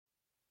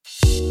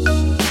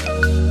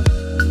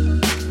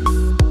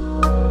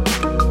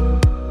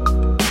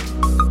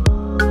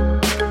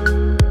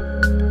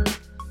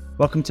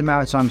Welcome to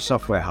Maritime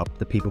SoftwareHub,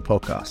 the People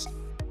Podcast.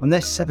 On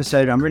this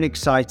episode, I'm really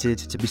excited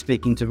to be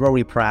speaking to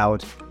Rory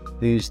Proud,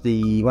 who's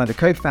one of the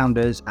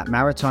co-founders at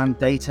Maritime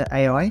Data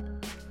AI.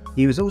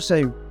 He was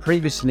also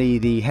previously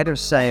the head of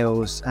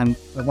sales and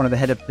one of the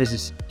head of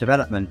business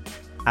development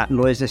at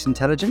Lloyds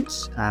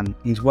Intelligence.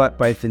 He's worked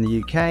both in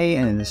the UK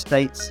and in the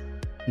States.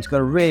 He's got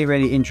a really,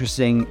 really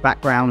interesting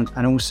background,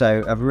 and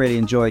also I've really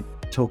enjoyed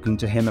talking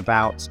to him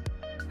about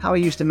how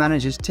he used to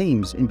manage his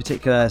teams, in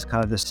particular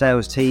kind of the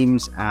sales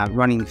teams,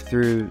 running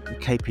through the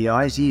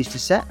KPIs he used to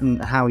set,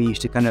 and how he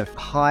used to kind of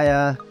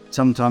hire,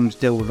 sometimes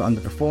deal with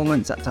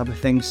underperformance, that type of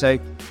thing. So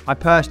I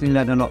personally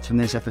learned a lot from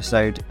this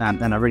episode,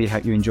 and I really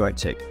hope you enjoy it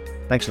too.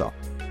 Thanks a lot.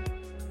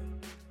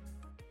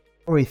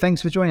 Rory,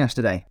 thanks for joining us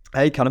today.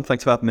 Hey, Callum,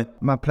 thanks for having me.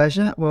 My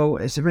pleasure. Well,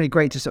 it's really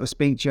great to sort of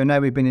speak to you. I know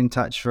we've been in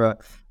touch for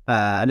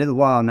a little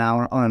while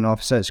now, on and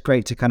off, so it's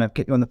great to kind of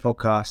get you on the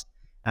podcast.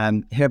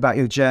 Hear about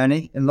your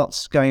journey, and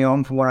lots going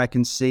on from what I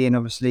can see, and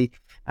obviously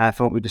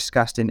from what we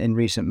discussed in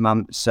recent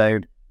months.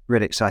 So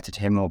really excited to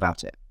hear more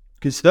about it.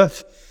 Good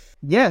stuff.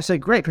 Yeah, so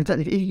great.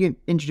 Fantastic. If you can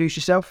introduce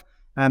yourself,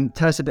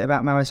 tell us a bit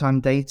about Maritime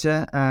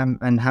Data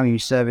and how you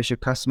service your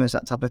customers,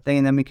 that type of thing,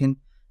 and then we can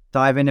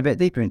dive in a bit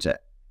deeper into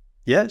it.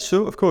 Yeah,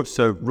 sure, of course.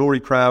 So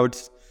Rory Proud,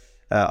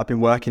 I've been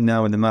working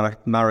now in the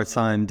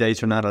maritime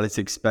data and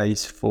analytics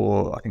space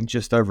for, I think,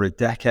 just over a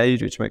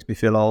decade, which makes me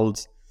feel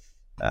old.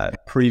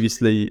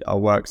 Previously, I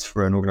worked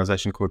for an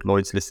organization called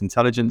Lloyds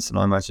Intelligence, and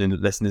I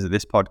imagine listeners of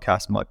this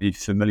podcast might be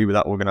familiar with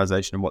that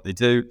organization and what they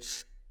do.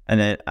 And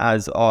then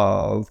as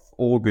of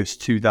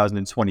August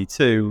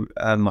 2022,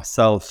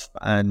 myself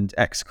and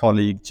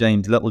ex-colleague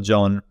James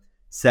Littlejohn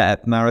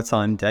set up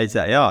Maritime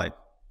Data AI.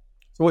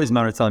 So what is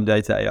Maritime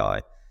Data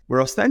AI?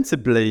 We're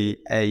ostensibly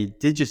a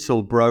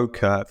digital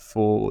broker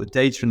for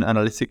data and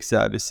analytics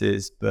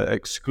services, but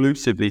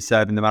exclusively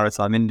serving the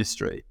maritime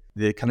industry.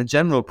 The kind of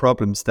general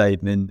problem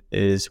statement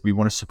is we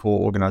want to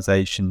support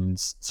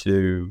organizations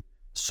to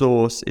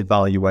source,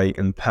 evaluate,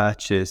 and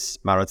purchase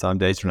maritime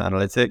data and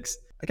analytics.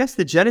 I guess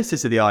the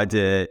genesis of the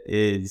idea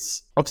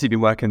is, obviously been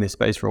working in this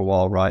space for a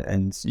while, right?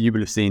 And you will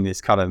have seen this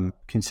kind of,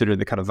 considering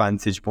the kind of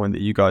vantage point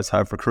that you guys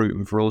have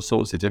recruiting for all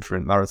sorts of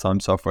different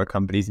maritime software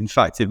companies. In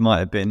fact, it might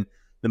have been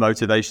the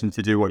motivation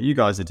to do what you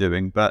guys are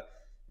doing. But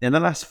in the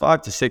last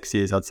 5 to 6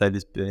 years, I'd say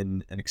there's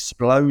been an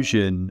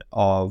explosion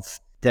of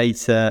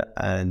data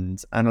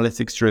and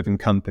analytics driven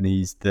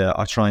companies that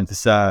are trying to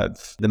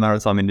serve the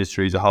maritime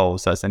industry as a whole.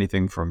 So it's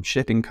anything from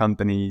shipping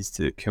companies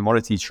to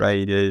commodity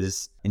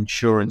traders,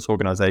 insurance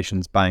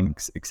organizations,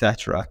 banks,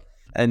 etc.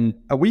 And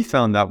we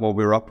found that while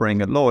we were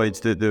operating at Lloyds,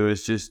 that there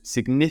was just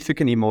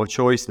significantly more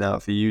choice now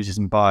for users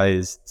and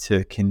buyers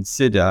to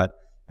consider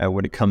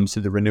when it comes to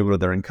the renewal of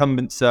their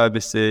incumbent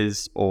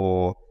services,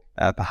 or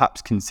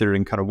perhaps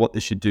considering kind of what they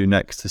should do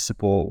next to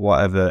support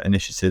whatever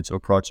initiatives or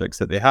projects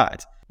that they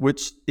had.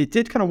 Which it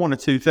did kind of one or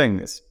two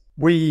things.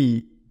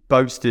 We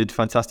boasted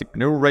fantastic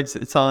renewal rates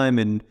at the time,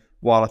 and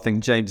while I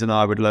think James and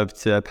I would love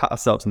to pat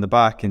ourselves on the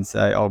back and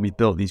say, oh, we've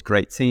built these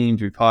great teams,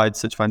 we've hired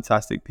such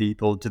fantastic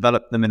people,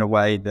 developed them in a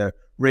way that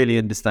really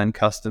understand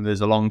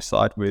customers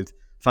alongside with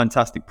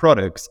fantastic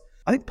products,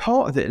 I think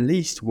part of it at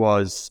least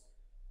was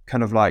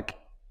kind of like,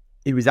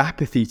 it was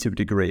apathy to a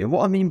degree. And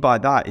what I mean by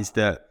that is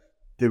that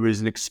there was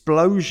an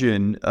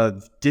explosion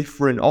of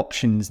different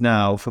options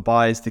now for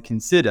buyers to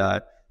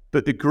consider,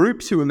 but the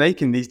groups who were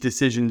making these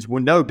decisions were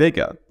no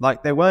bigger.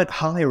 Like, they weren't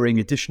hiring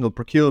additional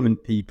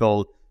procurement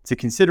people to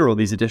consider all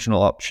these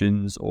additional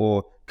options,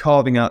 or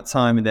carving out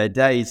time in their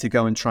day to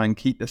go and try and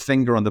keep the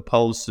finger on the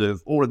pulse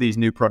of all of these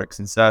new products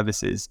and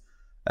services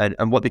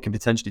and what they can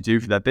potentially do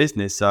for their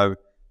business. So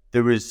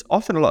there was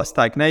often a lot of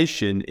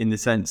stagnation in the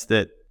sense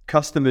that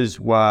customers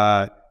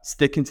were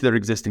sticking to their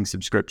existing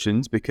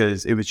subscriptions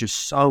because it was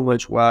just so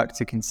much work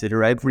to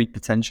consider every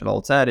potential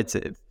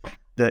alternative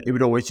that it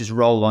would always just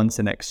roll on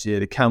to next year.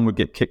 The can would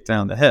get kicked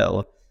down the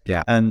hill.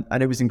 Yeah. And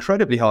it was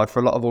incredibly hard for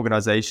a lot of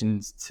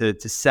organizations to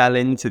sell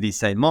into these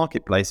same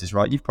marketplaces,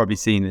 right? You've probably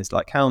seen this,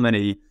 like how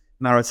many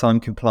maritime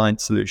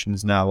compliance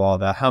solutions now are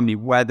there? How many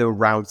weather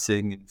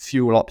routing and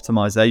fuel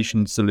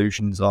optimization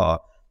solutions are?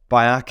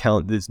 By our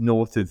count, there's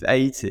north of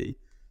 80.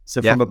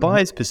 So from a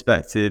buyer's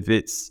perspective,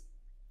 it's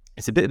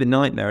a bit of a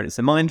nightmare and it's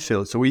a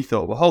minefield. So we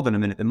thought, well, hold on a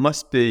minute, there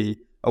must be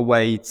a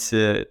way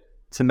to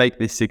make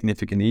this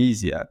significantly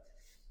easier.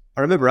 I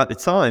remember at the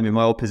time in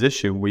my old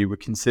position, we were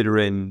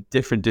considering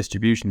different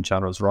distribution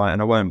channels, right? And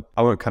I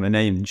won't kind of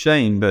name and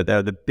shame, but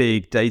they're the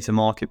big data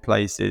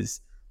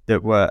marketplaces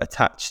that were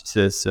attached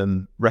to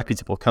some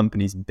reputable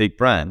companies and big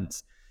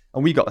brands.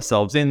 And we got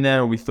ourselves in there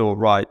and we thought,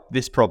 right,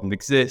 this problem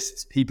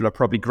exists. People are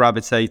probably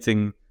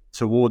gravitating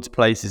towards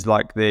places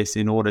like this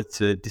in order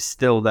to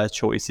distill their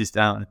choices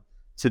down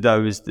to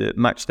those that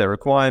match their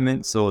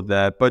requirements or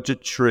their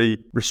budgetary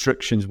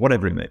restrictions,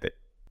 whatever it may be.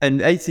 And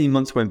 18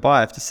 months went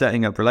by after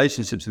setting up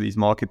relationships with these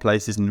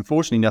marketplaces, and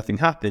unfortunately nothing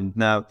happened.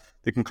 Now,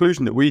 the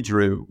conclusion that we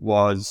drew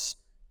was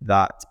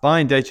that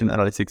buying data and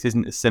analytics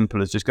isn't as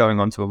simple as just going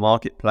onto a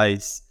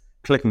marketplace,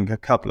 clicking a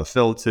couple of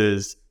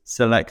filters,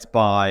 select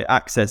by,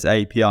 access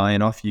API,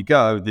 and off you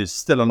go. There's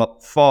still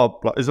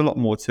there's a lot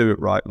more to it,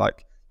 right?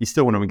 Like you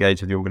still want to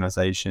engage with the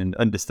organization,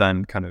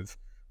 understand kind of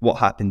what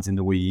happens in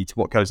the weeds,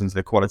 what goes into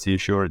the quality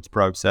assurance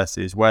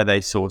processes, where they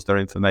source their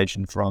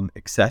information from,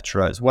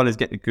 etc., as well as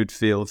getting a good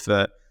feel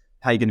for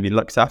how you're going to be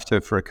looked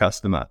after for a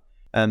customer.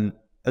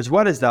 As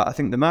well as that, I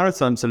think the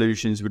maritime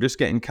solutions were just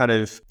getting kind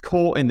of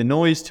caught in the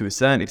noise to a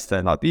certain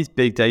extent. Like these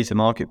big data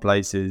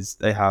marketplaces,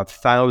 they have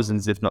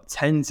thousands, if not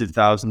tens of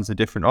thousands of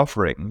different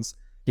offerings.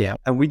 Yeah.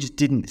 And we just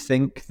didn't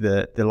think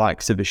that the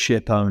likes of a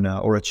ship owner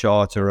or a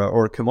charterer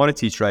or a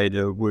commodity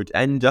trader would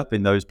end up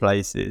in those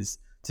places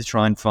to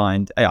try and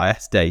find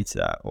AIS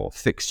data or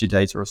fixture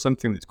data or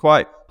something that's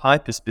quite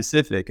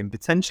hyper-specific and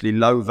potentially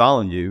low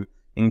value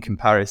in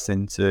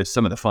comparison to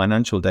some of the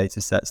financial data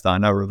sets that I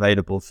know are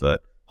available for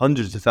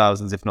hundreds of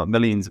thousands, if not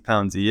millions of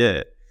pounds a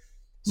year.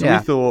 So we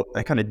thought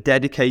a kind of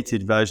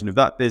dedicated version of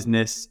that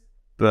business,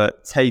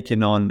 but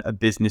taking on a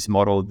business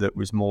model that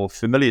was more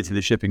familiar to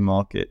the shipping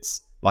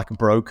markets, like a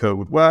broker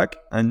would work.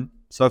 And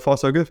so far,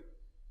 so good.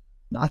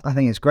 I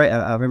think it's great.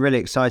 I've been really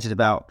excited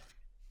about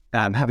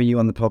having you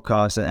on the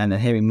podcast and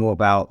hearing more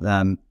about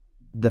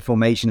the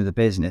formation of the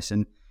business.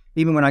 And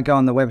even when I go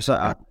on the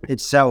website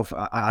itself,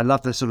 I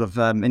love the sort of,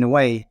 in a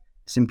way,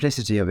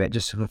 simplicity of it,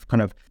 just sort of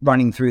kind of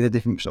running through the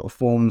different sort of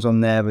forms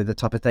on there with the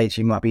type of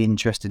data you might be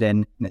interested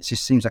in. And it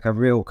just seems like a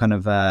real kind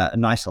of a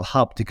nice little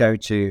hub to go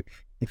to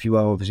if you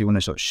obviously want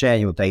to sort of share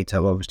your data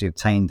or obviously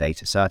obtain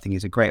data. So I think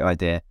it's a great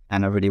idea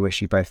and I really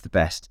wish you both the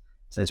best.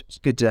 So it's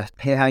good to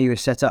hear how you were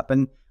set up.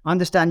 And I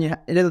understand you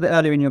a little bit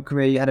earlier in your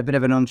career, you had a bit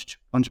of an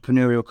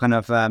entrepreneurial kind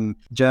of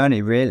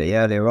journey really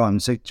earlier on.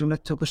 So do you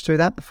want to talk us through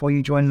that before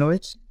you joined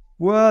Lloyds?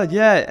 Well,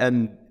 yeah.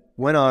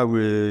 When I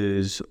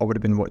would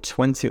have been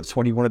 20 or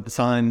 21 at the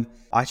time,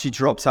 I actually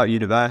dropped out of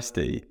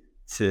university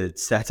to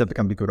set up a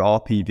company called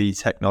RPV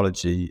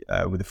Technology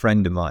with a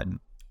friend of mine,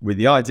 with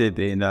the idea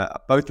being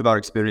that both of our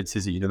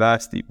experiences at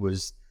university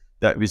was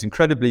that it was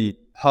incredibly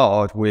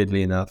hard,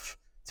 weirdly enough,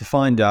 to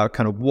find out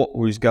kind of what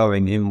was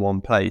going in one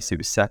place. It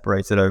was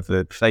separated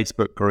over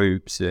Facebook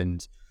groups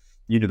and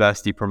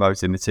university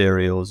promoted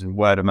materials and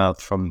word of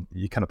mouth from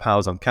your kind of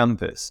pals on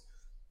campus.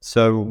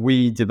 So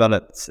we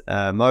developed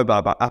a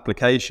mobile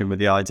application with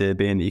the idea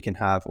being that you can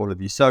have all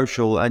of your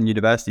social and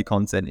university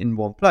content in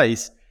one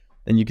place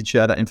and you can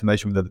share that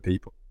information with other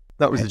people.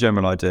 That was the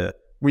general idea.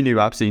 We knew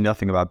absolutely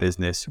nothing about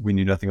business. We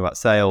knew nothing about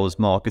sales,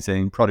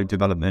 marketing, product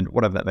development,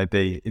 whatever that may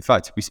be. In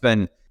fact, we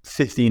spent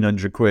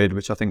 1,500 quid,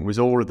 which I think was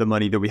all of the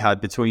money that we had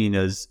between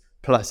us,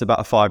 plus about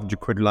a 500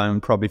 quid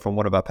loan probably from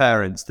one of our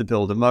parents to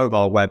build a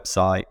mobile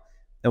website,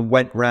 and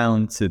went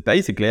round to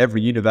basically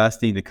every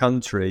university in the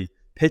country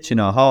pitching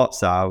our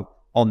hearts out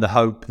on the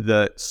hope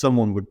that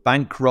someone would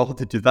bankroll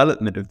the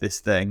development of this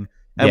thing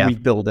and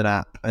we'd build an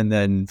app. And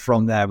then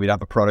from there, we'd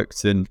have a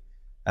product and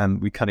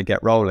we kind of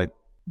get rolling.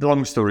 The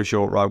long story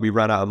short, right, we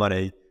ran out of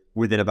money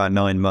within about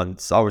 9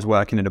 months. I was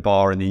working in a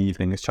bar in the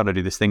evening. I was trying to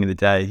do this thing in the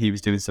day. He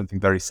was doing something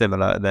very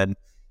similar. And then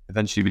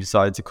eventually we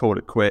decided to call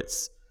it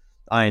quits.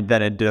 I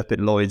then ended up at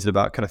Lloyds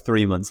about kind of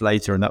 3 months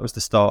later, and that was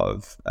the start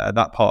of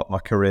that part of my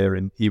career.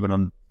 And he went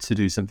on to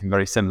do something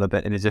very similar,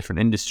 but in a different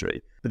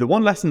industry. But the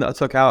one lesson that I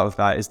took out of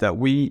that is that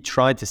we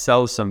tried to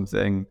sell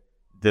something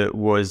that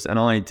was an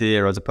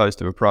idea as opposed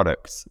to a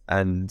product.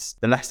 And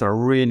the lesson I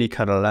really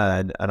kind of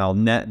learned,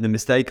 and the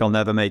mistake I'll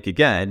never make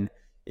again,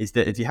 is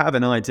that if you have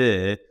an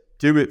idea,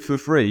 do it for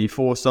free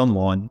for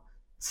someone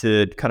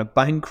to kind of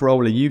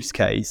bankroll a use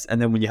case.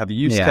 And then when you have a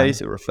use case,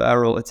 a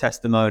referral, a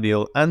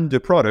testimonial, and a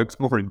product,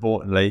 more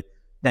importantly,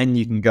 then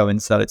you can go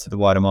and sell it to the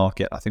wider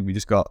market. I think we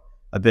just got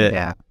a bit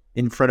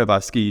in front of our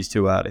skis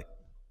too early.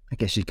 I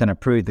guess you kind of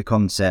proved the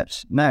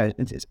concept. No,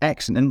 it's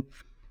excellent.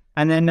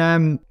 And then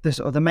the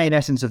sort of the main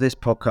essence of this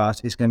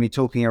podcast is going to be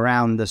talking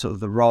around the sort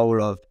of the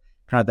role of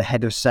kind of the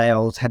head of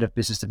sales, head of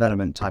business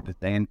development type of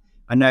thing. And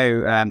I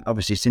know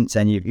obviously since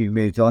then you've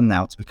moved on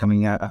now to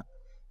becoming a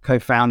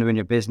co-founder in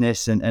your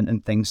business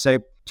and things. So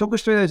talk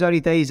us through those early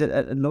days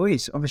at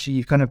Lloyds. Obviously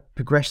you've kind of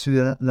progressed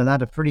through the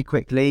ladder pretty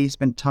quickly,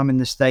 spent time in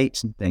the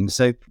States and things.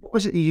 So what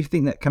was it you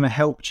think that kind of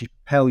helped you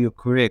propel your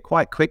career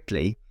quite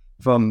quickly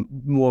from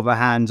more of a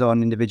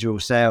hands-on individual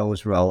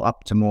sales role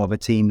up to more of a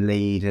team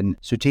lead and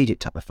strategic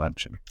type of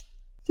function?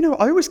 You know,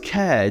 I always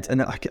cared,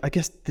 and I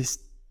guess this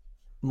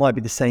might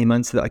be the same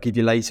answer that I give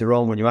you later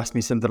on when you ask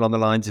me something along the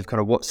lines of kind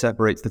of what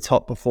separates the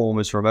top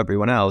performers from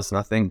everyone else. And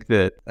I think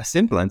that a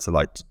simple answer,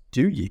 like,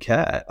 do you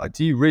care? Like,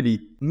 do you really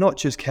not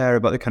just care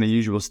about the kind of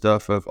usual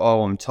stuff of,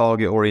 oh, I'm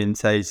target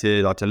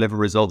orientated, I deliver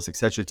results,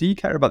 etc. Do you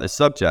care about the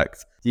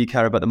subject? Do you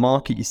care about the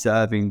market you're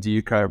serving? Do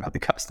you care about the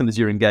customers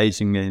you're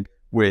engaging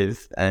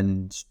with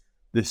and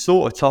the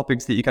sort of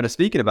topics that you're kind of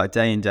speaking about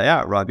day in, day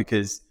out, right?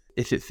 Because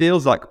if it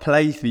feels like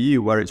play for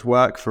you where it's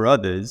work for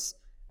others,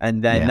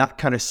 and then that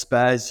kind of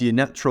spares your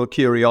natural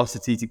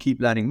curiosity to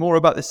keep learning more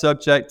about the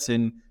subject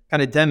and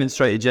kind of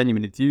demonstrate a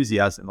genuine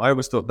enthusiasm. I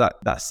always thought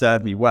that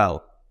served me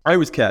well. I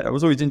always cared. I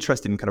was always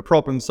interested in kind of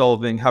problem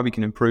solving, how we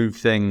can improve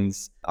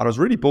things. And I was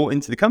really bought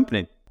into the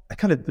company. I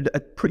kind of a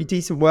pretty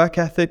decent work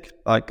ethic.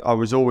 Like I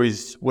was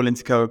always willing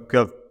to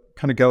go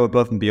kind of go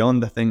above and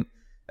beyond. I think,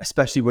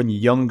 especially when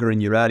you're younger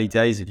in your early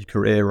days of your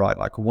career, right?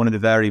 Like one of the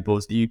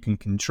variables that you can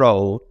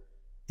control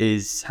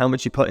is how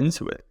much you put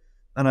into it.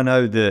 And I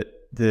know that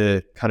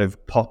the kind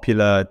of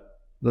popular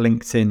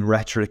LinkedIn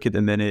rhetoric at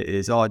the minute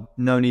is, oh,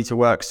 no need to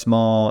work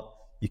smart.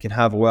 You can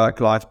have a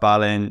work-life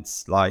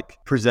balance, like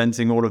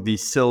presenting all of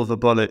these silver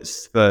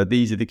bullets for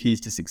these are the keys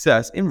to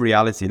success. In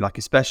reality, like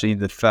especially in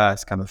the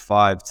first kind of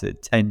 5 to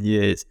 10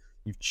 years,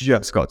 you've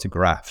just got to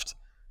graft.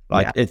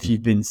 Like if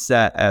you've been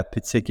set a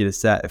particular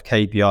set of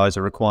KPIs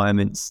or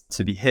requirements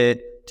to be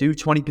hit, do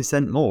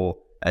 20% more.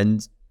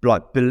 And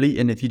like believe,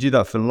 and if you do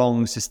that for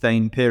long,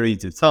 sustained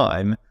periods of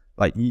time,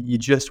 like you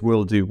just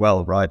will do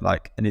well, right?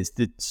 Like, and it's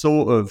the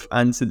sort of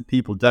answer that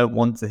people don't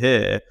want to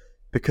hear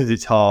because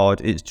it's hard,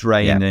 it's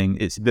draining,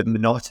 it's a bit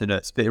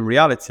monotonous. But in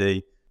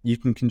reality, you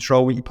can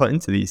control what you put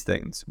into these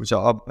things, which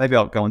maybe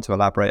I'll go on to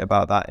elaborate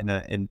about that in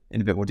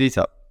a bit more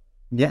detail.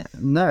 Yeah,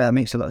 no, that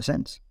makes a lot of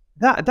sense.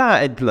 That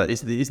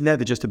is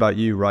never just about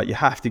you, right? You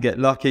have to get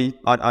lucky.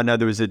 I know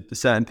there was a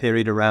certain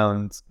period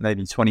around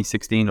maybe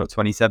 2016 or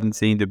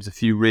 2017. There was a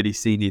few really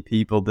senior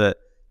people that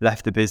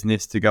left the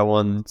business to go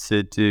on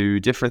to do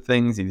different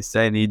things, either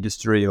stay in the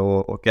industry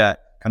or get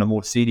kind of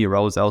more senior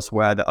roles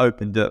elsewhere that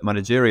opened up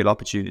managerial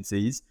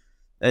opportunities.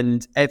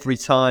 And every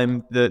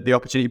time the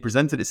opportunity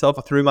presented itself,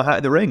 I threw my hat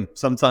in the ring.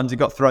 Sometimes it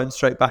got thrown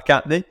straight back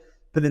at me,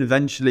 but then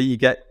eventually you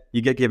get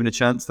given a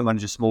chance to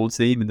manage a small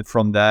team, and then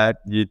from there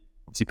you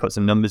obviously put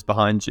some numbers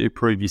behind you,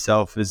 prove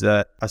yourself as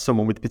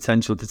someone with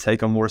potential to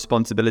take on more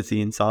responsibility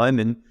in time,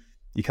 and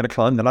you kind of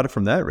climb the ladder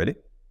from there, really.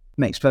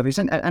 Makes perfect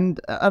sense. And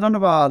a lot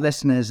of our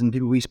listeners and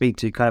people we speak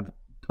to kind of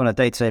on a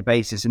day-to-day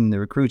basis in the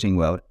recruiting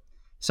world,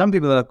 some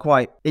people are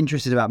quite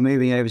interested about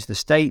moving over to the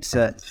States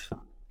to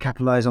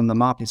capitalize on the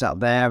markets out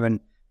there and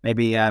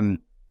maybe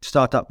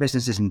start up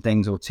businesses and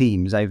things or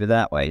teams over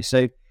that way.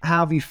 So how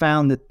have you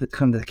found the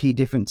kind of the key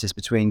differences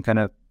between kind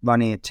of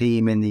running a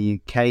team in the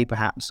UK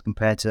perhaps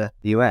compared to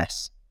the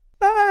US?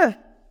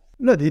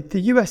 No, the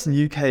US and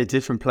UK are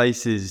different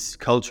places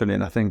culturally,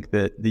 and I think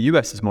that the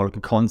US is more like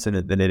a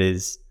continent than it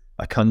is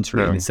a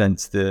country in the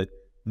sense that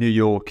New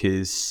York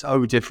is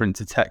so different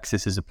to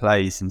Texas as a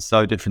place and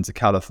so different to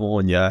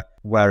California,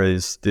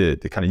 whereas the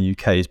kind of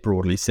UK is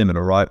broadly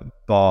similar, right?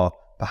 Bar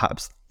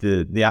perhaps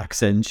the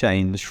accent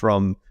change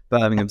from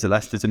Birmingham to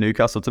Leicester to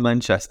Newcastle to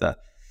Manchester.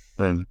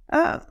 I'm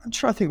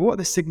trying to think, what are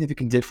the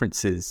significant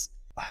differences?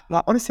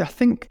 Like, honestly, I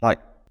think like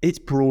it's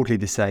broadly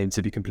the same,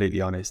 to be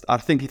completely honest. I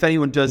think if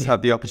anyone does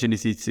have the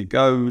opportunity to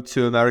go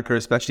to America,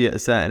 especially at a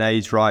certain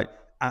age, right,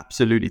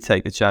 absolutely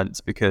take the chance,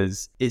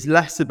 because it's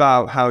less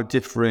about how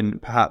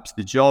different perhaps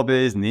the job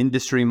is and the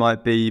industry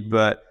might be,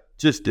 but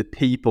just the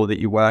people that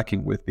you're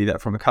working with, be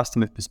that from a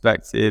customer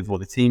perspective or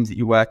the teams that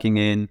you're working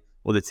in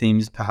or the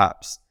teams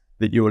perhaps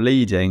that you're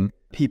leading.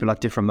 People have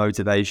different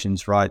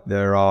motivations, right?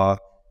 There are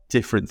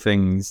different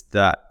things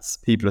that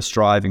people are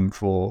striving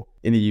for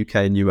in the UK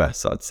and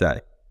US, I'd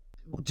say.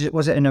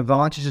 Was it an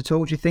advantage at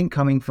all, do you think,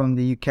 coming from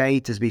the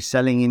UK to be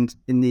selling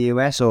in the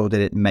US, or did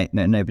it make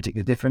no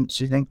particular difference,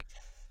 do you think?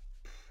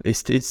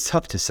 It's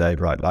tough to say,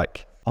 right?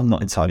 Like, I'm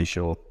not entirely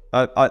sure.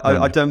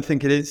 I don't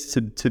think it is,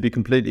 to be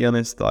completely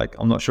honest. Like,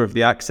 I'm not sure if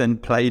the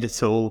accent played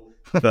at all,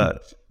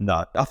 but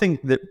no. I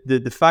think that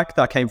the fact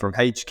that I came from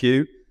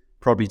HQ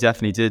probably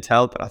definitely did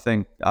help.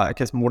 But I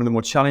guess one of the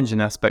more challenging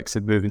aspects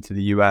of moving to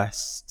the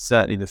US,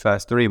 certainly the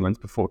first 3 months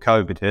before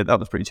COVID hit, that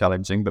was pretty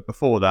challenging. But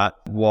before that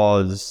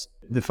was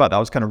the fact that I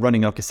was kind of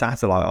running like a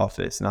satellite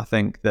office. And I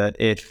think that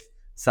if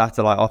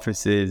satellite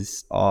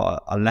offices are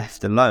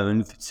left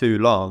alone for too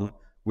long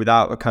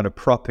without a kind of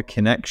proper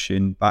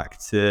connection back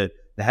to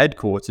the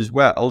headquarters,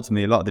 where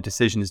ultimately a lot of the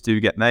decisions do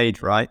get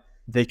made, right,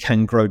 they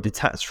can grow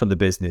detached from the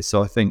business.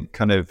 So I think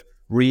kind of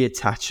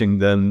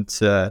reattaching them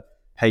to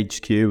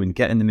HQ and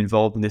getting them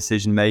involved in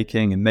decision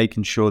making and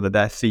making sure that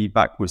their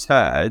feedback was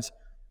heard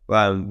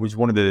was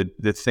one of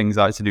the things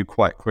I had to do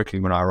quite quickly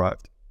when I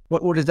arrived.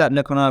 What does that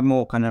look on a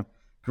more kind of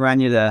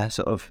granular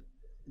sort of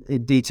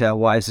detail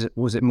wise?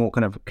 Was it more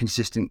kind of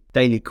consistent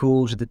daily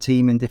calls with the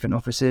team in different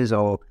offices,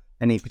 or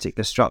any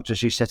particular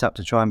structures you set up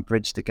to try and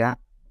bridge the gap?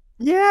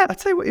 Yeah, I'd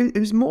say it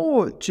was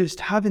more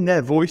just having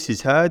their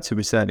voices heard to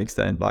a certain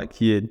extent.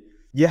 Like,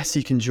 yes,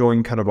 you can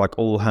join kind of like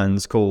all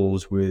hands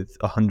calls with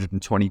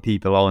 120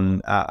 people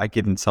on at a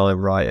given time,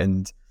 right?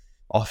 And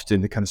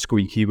often the kind of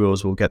squeaky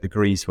wheels will get the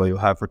grease, where you'll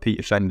have repeat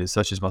offenders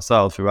such as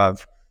myself who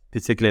have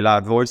particularly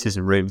loud voices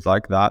in rooms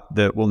like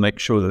that will make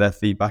sure that their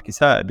feedback is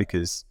heard,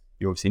 because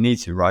you obviously need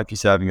to, right? If you're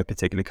serving a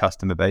particular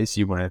customer base,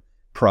 you want to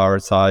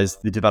prioritize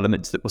the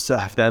developments that will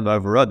serve them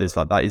over others.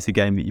 Like, that is the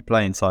game that you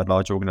play inside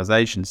large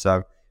organizations. So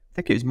I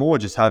think it was more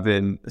just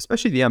having,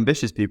 especially the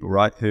ambitious people,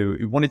 right, who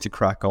wanted to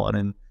crack on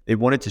and they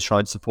wanted to try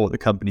and support the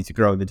company to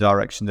grow in the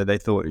direction that they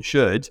thought it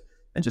should,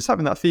 and just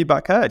having that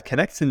feedback heard,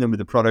 connecting them with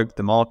the product,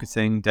 the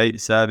marketing, data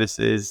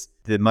services,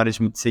 the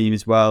management team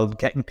as well,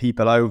 getting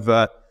people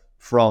over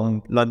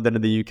from London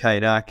and the UK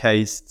in our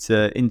case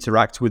to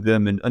interact with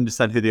them and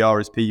understand who they are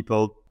as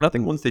people. And I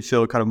think once they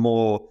feel kind of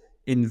more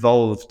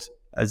involved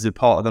as a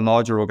part of the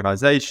larger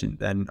organization,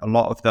 then a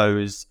lot of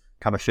those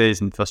kind of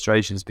fears and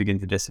frustrations begin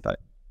to dissipate.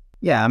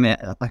 Yeah, I mean,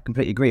 I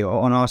completely agree.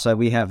 On our side,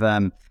 we have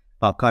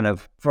our kind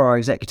of, for our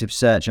executive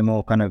search and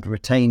more kind of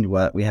retained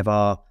work, we have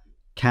our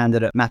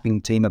candidate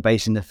mapping team are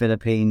based in the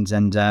Philippines,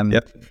 and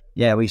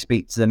yeah, we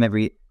speak to them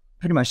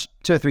pretty much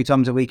 2 or 3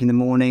 times a week in the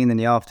morning and in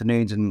the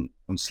afternoons, and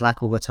on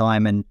Slack all the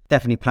time, and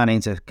definitely planning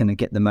to kind of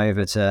get them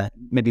over to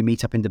maybe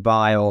meet up in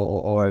Dubai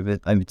or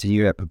over to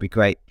Europe would be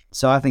great.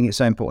 So I think it's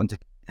so important to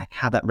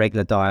have that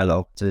regular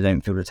dialogue so they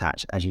don't feel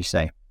detached, as you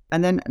say.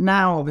 And then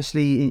now,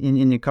 obviously,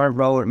 in your current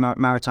role at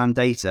Maritime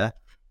Data,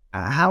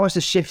 how has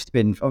the shift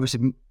been?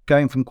 Obviously,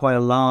 going from quite a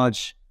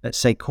large, let's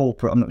say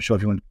corporate, I'm not sure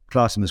if you want to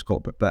class them as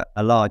corporate, but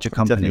a larger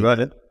company,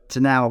 right, to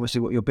now, obviously,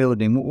 what you're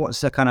building.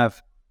 What's the kind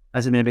of,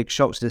 has it been a big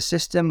shock to the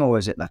system, or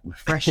is it like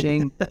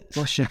refreshing?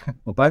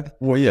 Or both?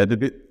 Well, yeah,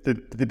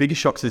 the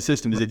biggest shock to the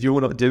system is if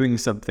you're not doing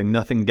something,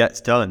 nothing gets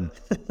done.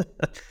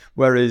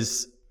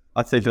 Whereas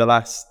I'd say for the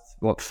last,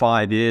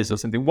 5 years or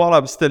something, while I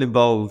was still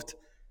involved,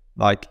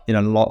 like in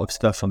a lot of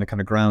stuff on the kind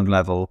of ground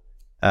level,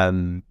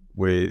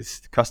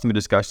 with customer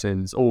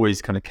discussions,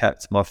 always kind of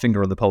kept my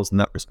finger on the pulse in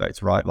that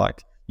respect, right?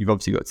 Like you've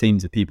obviously got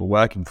teams of people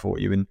working for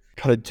you and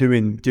kind of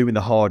doing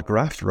the hard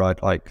graft,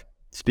 right? Like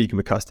speaking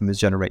with customers,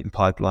 generating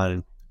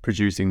pipeline,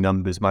 producing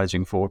numbers,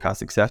 managing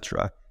forecasts,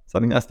 etc. So I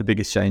think that's the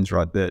biggest change,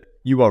 right? That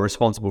you are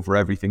responsible for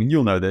everything, and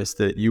you'll know this,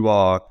 that you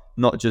are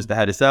not just the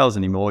head of sales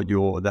anymore,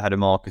 you're the head of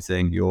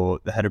marketing, you're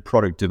the head of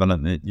product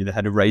development, you're the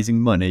head of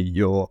raising money,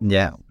 you're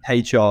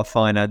HR,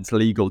 finance,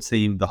 legal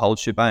team, the whole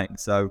shebang.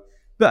 So,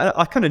 but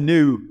I kind of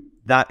knew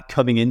that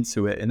coming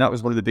into it, and that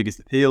was one of the biggest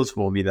appeals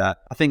for me. That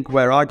I think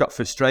where I got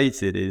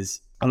frustrated is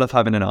I love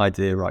having an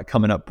idea, right?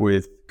 Coming up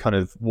with kind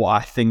of what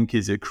I think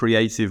is a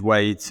creative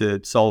way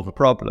to solve a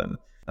problem.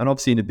 And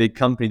obviously in a big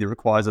company that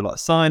requires a lot of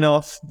sign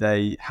off,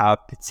 they have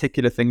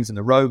particular things in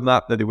the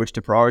roadmap that they wish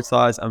to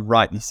prioritize, and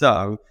rightly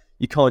so.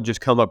 You can't just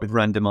come up with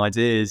random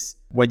ideas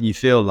when you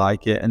feel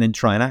like it and then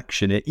try and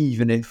action it,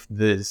 even if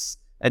there's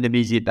an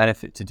immediate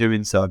benefit to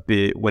doing so,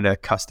 be it win a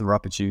customer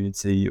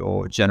opportunity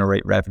or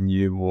generate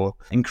revenue or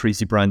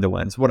increase your brand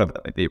awareness, whatever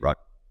that may be, right?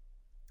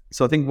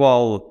 So I think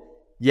while,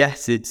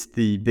 yes, it's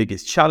the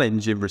biggest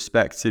challenge in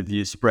respect of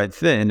you spread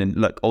thin, and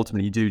look,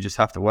 ultimately you do just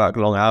have to work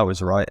long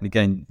hours, right? And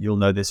again, you'll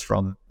know this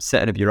from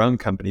setting up your own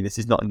company. This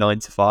is not a 9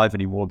 to 5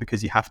 anymore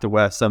because you have to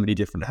wear so many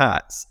different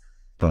hats.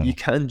 You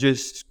can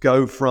just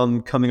go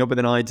from coming up with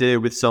an idea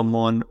with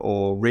someone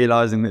or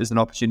realizing there's an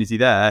opportunity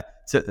there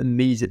to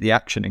immediately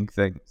actioning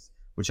things,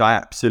 which I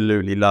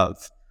absolutely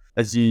love.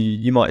 As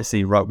you might have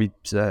seen, right, we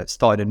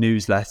started a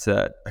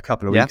newsletter a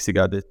couple of weeks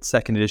ago, the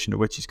second edition of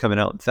which is coming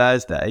out on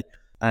Thursday.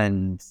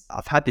 And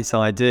I've had this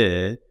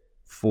idea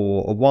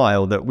for a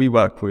while that we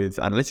work with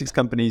analytics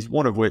companies,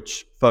 one of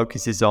which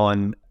focuses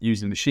on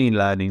using machine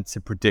learning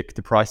to predict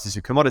the prices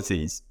of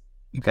commodities.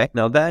 Okay.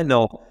 Now, they're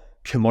not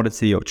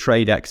commodity or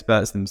trade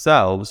experts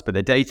themselves, but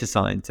they're data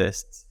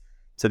scientists.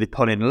 So they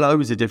pull in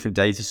loads of different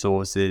data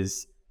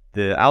sources.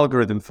 The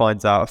algorithm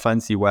finds out a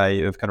fancy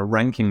way of kind of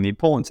ranking the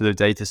importance of those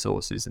data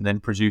sources and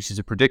then produces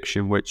a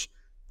prediction, which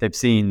they've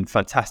seen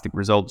fantastic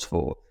results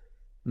for.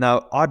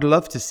 Now, I'd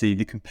love to see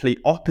the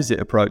complete opposite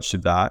approach to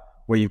that,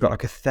 where you've got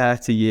like a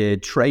 30-year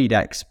trade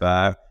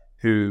expert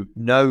who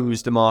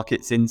knows the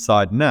markets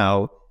inside and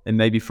out, and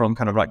maybe from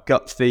kind of like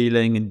gut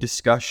feeling and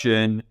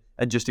discussion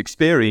and just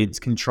experience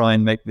can try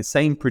and make the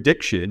same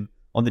prediction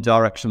on the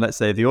direction, let's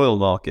say, of the oil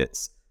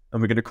markets.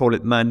 And we're going to call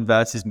it man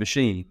versus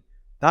machine.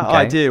 That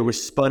idea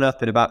was spun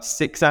up in about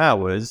 6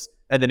 hours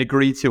and then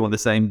agreed to on the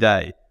same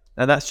day.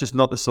 And that's just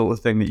not the sort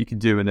of thing that you can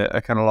do in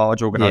a kind of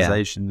large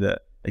organization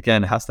that,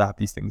 again, has to have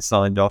these things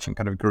signed off and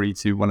kind of agreed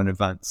to well in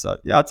advance. So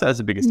yeah, I'd say that's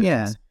the biggest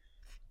difference.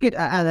 Good.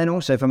 And then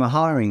also from a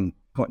hiring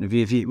point of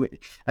view,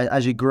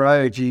 as you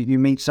grow, if you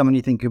meet someone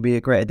you think could be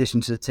a great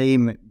addition to the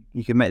team,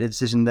 you can make the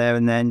decision there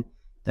and then.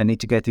 Don't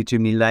need to go through too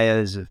many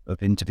layers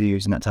of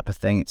interviews and that type of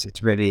thing.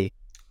 It's really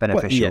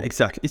beneficial. Well, yeah,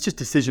 exactly. It's just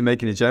decision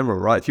making in general,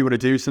 right? If you want to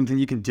do something,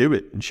 you can do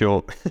it, in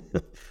short.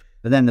 But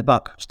then the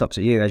buck stops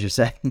at you, as you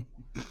say.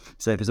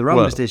 So if it's the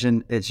wrong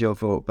decision, it's your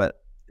fault. But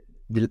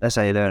that's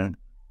how you learn.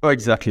 Oh,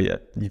 exactly. Yeah,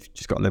 you've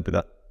just got to live with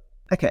that.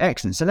 Okay,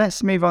 excellent. So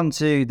let's move on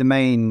to the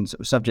main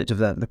sort of subject of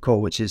the call,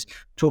 which is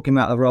talking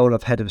about the role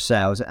of head of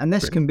sales. And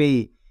this can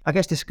be, I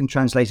guess this can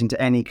translate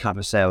into any kind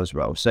of sales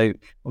role. So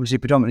obviously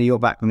predominantly your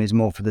background is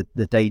more for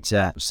the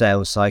data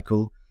sales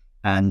cycle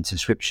and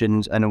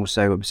subscriptions, and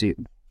also obviously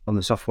on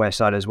the software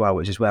side as well,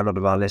 which is where a lot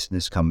of our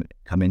listeners come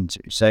into.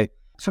 So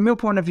from your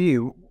point of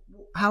view,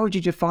 how would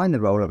you define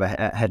the role of a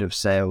head of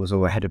sales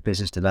or a head of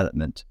business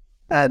development?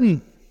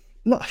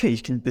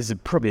 There's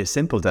probably a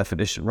simple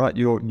definition, right?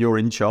 You're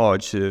in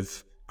charge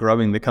of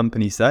growing the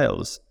company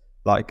sales.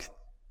 Like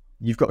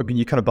you're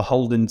kind of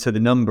beholden to the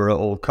number at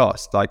all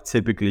costs. Like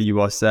typically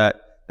you are set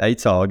a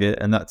target,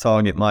 and that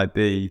target might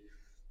be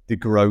the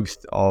growth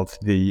of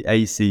the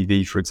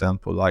ACV, for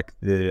example, like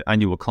the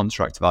annual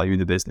contract value of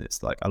the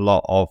business. Like a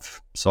lot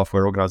of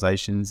software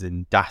organizations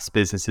and DaaS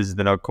businesses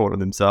that are calling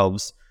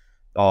themselves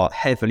are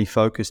heavily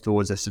focused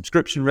towards a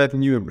subscription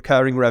revenue and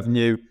recurring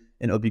revenue,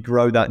 and it'll be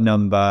grow that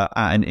number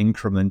at an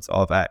increment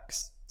of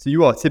X. So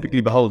you are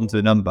typically beholden to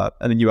the number,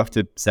 and then you have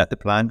to set the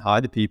plan,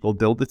 hire the people,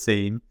 build the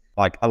team,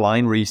 like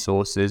align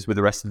resources with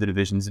the rest of the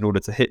divisions in order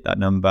to hit that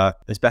number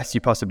as best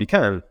you possibly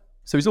can.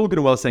 So it's all good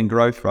and well saying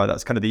growth, right?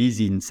 That's kind of the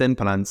easy and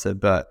simple answer.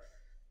 But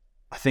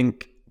I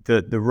think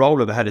the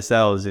role of the head of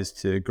sales is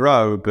to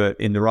grow, but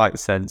in the right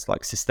sense,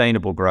 like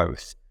sustainable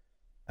growth.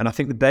 And I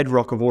think the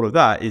bedrock of all of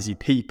that is your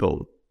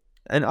people.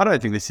 And I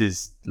don't think this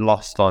is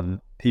lost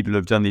on people who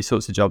have done these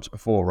sorts of jobs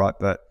before, right?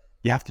 But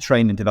you have to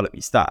train and develop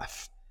your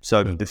staff.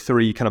 So the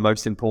three kind of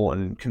most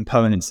important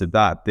components of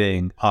that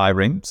being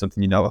hiring,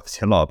 something you know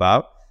obviously a lot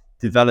about,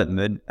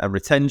 development and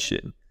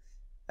retention.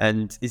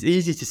 And it's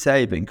easy to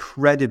say, but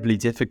incredibly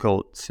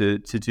difficult to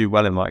do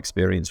well in my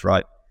experience,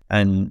 right?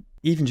 And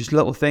even just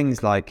little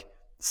things like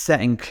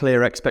setting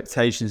clear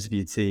expectations of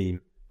your team,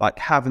 like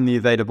having the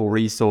available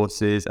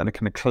resources and a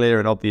kind of clear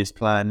and obvious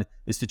plan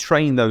is to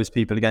train those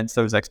people against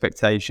those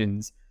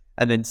expectations,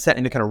 and then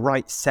setting the kind of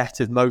right set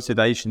of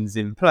motivations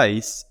in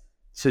place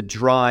to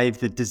drive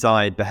the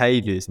desired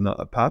behaviors. And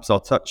perhaps I'll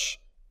touch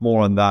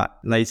more on that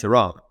later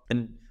on.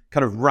 And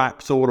kind of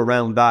wrapped all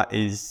around that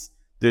is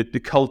the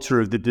culture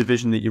of the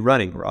division that you're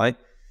running, right?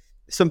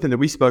 Something that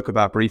we spoke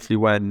about briefly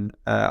when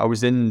I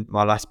was in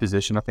my last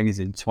position, I think it's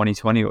in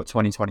 2020 or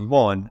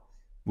 2021,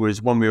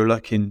 was when we were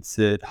looking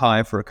to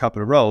hire for a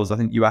couple of roles. I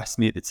think you asked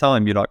me at the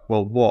time, you're like,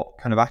 well, what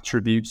kind of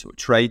attributes or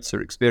traits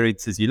or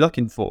experiences are you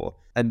looking for?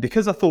 And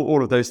because I thought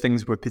all of those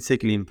things were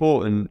particularly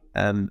important,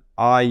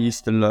 I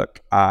used to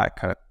look at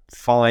kind of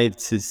 5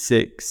 to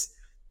 6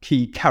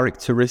 key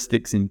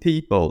characteristics in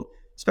people,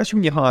 especially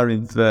when you're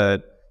hiring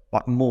for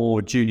like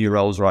more junior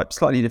roles, right?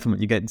 Slightly different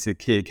when you get into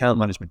key account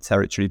management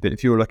territory. But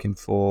if you're looking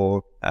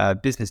for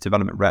business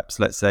development reps,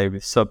 let's say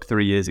with sub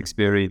 3 years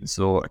experience,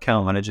 or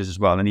account managers as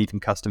well, and even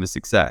customer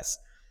success,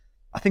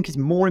 I think it's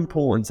more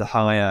important to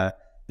hire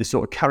the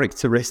sort of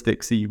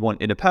characteristics that you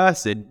want in a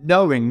person,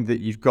 knowing that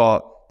you've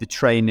got the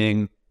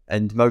training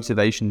and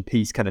motivation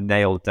piece kind of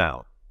nailed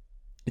down.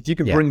 If you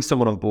can bring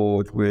someone on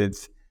board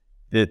with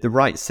the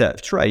right set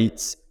of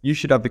traits, you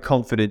should have the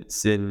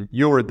confidence in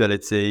your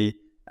ability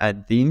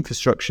and the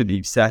infrastructure that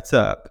you've set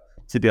up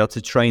to be able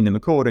to train them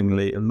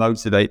accordingly and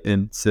motivate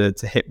them to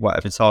hit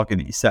whatever target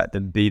that you set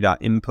them, be that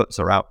inputs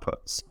or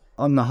outputs.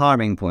 On the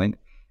hiring point,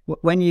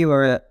 when you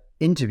were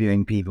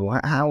interviewing people,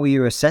 how were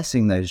you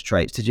assessing those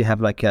traits? Did you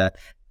have like a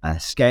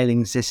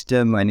scaling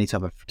system or any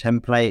type of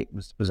template?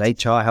 Was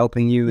HR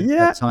helping you at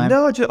that time?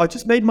 No, I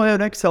just made my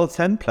own Excel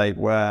template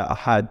where I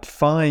had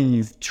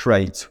 5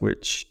 traits,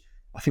 which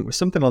I think was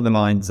something on the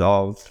lines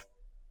of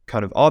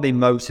kind of, are they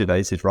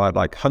motivated, right?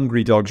 Like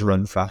hungry dogs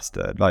run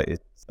faster. Like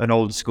it's an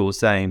old school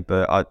saying,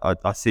 but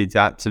I see it to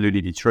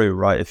absolutely be true,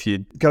 right? If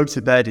you go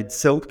to bed in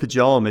silk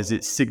pajamas,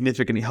 it's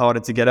significantly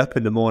harder to get up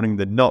in the morning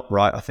than not,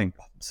 right? I think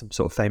some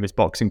sort of famous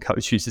boxing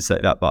coach used to say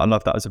that, but I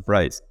love that as a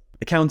phrase.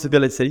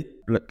 Accountability.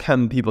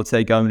 Can people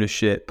take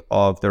ownership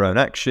of their own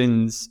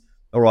actions,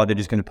 or are they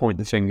just going to point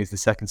the fingers the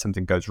second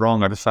something goes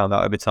wrong? I just found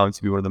that over time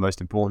to be one of the most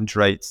important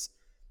traits.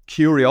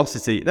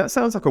 Curiosity. That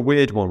sounds like a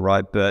weird one,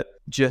 right? But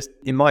just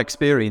in my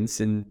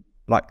experience in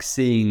like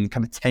seeing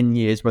kind of 10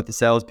 years worth of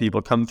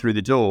salespeople come through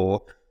the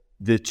door,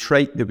 the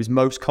trait that was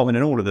most common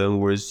in all of them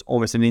was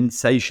almost an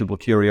insatiable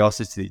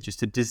curiosity,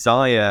 just a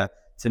desire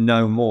to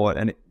know more.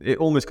 And it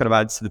almost kind of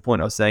adds to the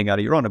point I was saying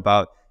earlier on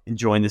about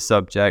enjoying the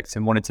subject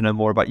and wanting to know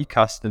more about your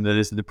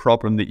customers, the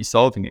problem that you're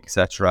solving,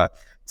 etc.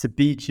 To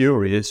be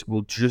curious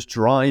will just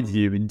drive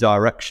you in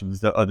directions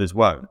that others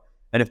won't.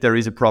 And if there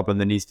is a problem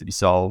that needs to be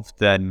solved,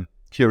 then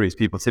curious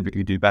people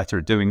typically do better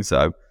at doing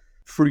so.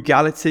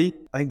 Frugality,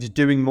 I think just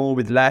doing more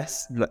with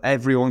less.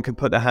 Everyone can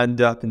put their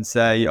hand up and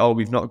say, oh,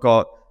 we've not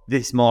got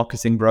this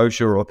marketing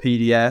brochure or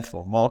PDF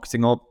or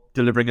marketing or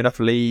delivering enough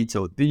leads,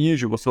 or the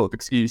usual sort of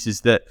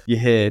excuses that you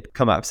hear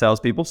come out of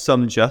salespeople,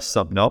 some just,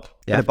 some not.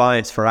 And a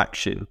bias for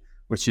action,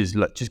 which is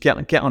look, just get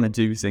on and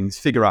do things,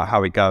 figure out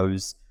how it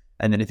goes.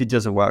 And then if it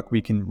doesn't work,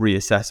 we can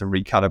reassess and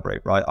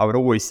recalibrate, right? I would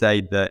always say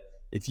that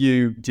if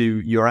you do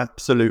your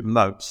absolute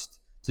most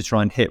to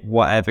try and hit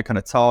whatever kind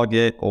of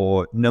target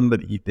or number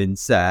that you've been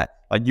set,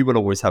 like you will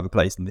always have a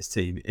place in this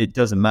team. It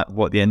doesn't matter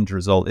what the end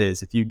result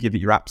is. If you give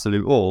it your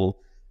absolute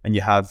all and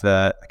you have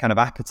a kind of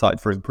appetite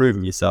for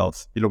improving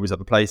yourself, you'll always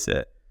have a place in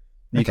it.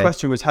 The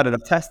question was, how did I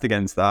test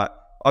against that?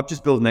 I've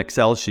just built an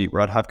Excel sheet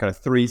where I'd have kind of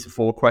 3 to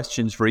 4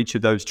 questions for each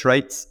of those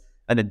traits.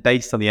 And then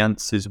based on the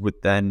answers would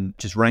then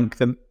just rank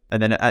them.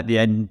 And then at the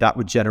end, that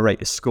would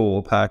generate a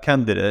score per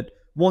candidate.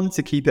 One,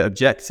 to keep it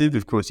objective.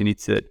 Of course, you need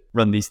to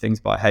run these things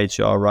by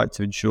HR, right,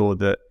 to ensure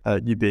that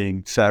you're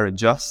being fair and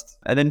just.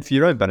 And then for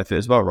your own benefit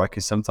as well, right,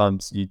 because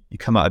sometimes you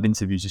come out of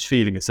interviews just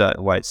feeling a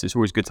certain way. So it's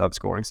always good to have a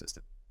scoring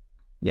system.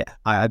 Yeah,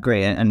 I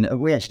agree. And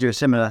we actually do a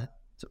similar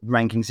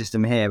ranking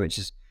system here, which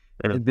has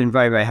been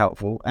very, very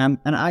helpful. And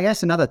I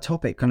guess another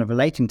topic kind of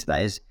relating to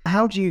that is,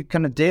 how do you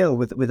kind of deal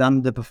with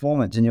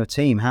underperformance in your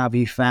team? How have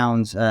you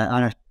found,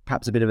 I know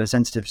perhaps a bit of a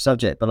sensitive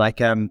subject, but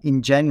like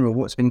in general,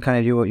 what's been kind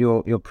of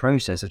your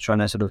process of trying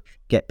to sort of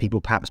get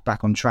people perhaps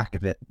back on track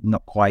if it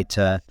not quite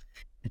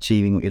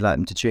achieving what you'd like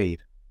them to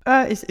achieve?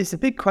 It's a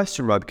big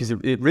question, right? Because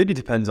it really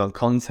depends on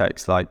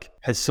context. Like,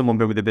 has someone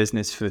been with the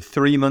business for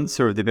 3 months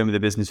or have they been with the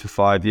business for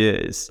 5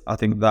 years? I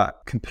think that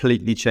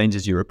completely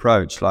changes your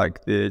approach.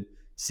 Like the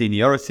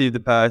seniority of the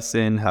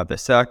person, have their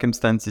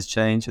circumstances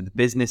changed, have the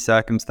business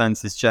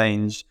circumstances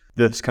changed,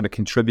 thus kind of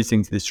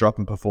contributing to this drop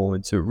in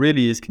performance. So it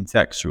really is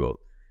contextual.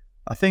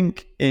 I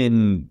think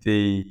in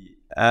the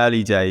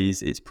early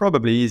days, it's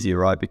probably easier,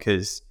 right?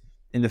 Because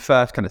in the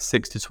first kind of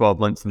 6 to 12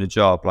 months in the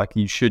job, like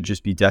you should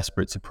just be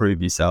desperate to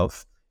prove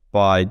yourself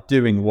by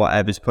doing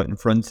whatever's put in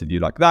front of you.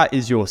 Like that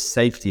is your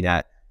safety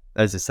net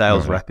as a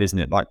sales rep, isn't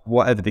it? Like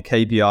whatever the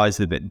KPIs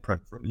that are in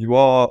front of you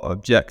are, or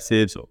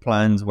objectives or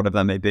plans, whatever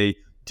that may be,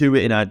 do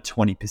it and add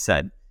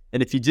 20%.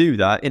 And if you do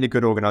that in a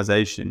good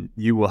organization,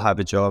 you will have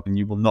a job and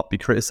you will not be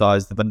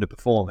criticized of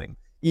underperforming,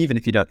 even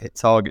if you don't hit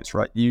targets,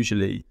 right?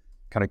 Usually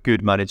kind of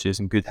good managers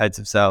and good heads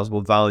of sales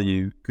will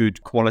value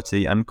good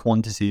quality and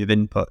quantity of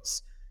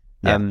inputs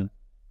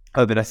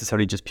over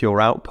necessarily just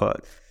pure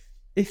output.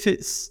 If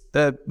it's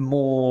a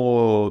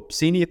more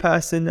senior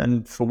person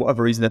and for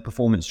whatever reason their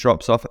performance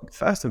drops off,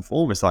 first and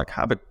foremost, like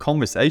have a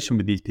conversation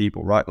with these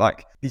people, right?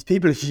 Like these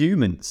people are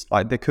humans.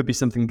 Like there could be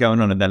something going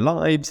on in their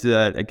lives.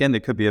 Again,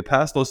 there could be a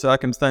personal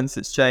circumstance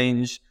that's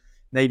changed.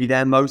 Maybe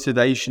their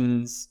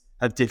motivations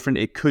are different.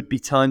 It could be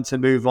time to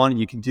move on.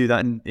 You can do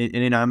that in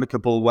an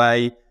amicable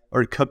way,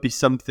 or it could be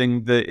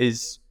something that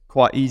is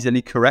quite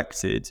easily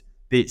corrected.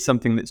 Be it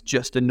something that's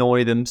just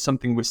annoyed them,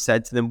 something was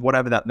said to them,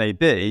 whatever that may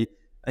be,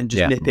 and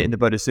just nip it in the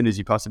bud as soon as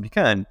you possibly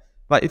can.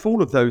 Like if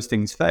all of those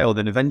things fail,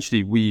 then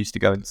eventually we used to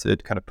go into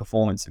kind of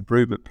performance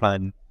improvement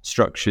plan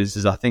structures,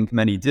 as I think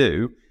many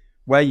do,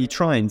 where you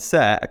try and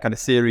set a kind of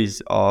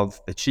series of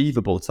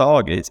achievable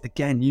targets,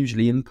 again,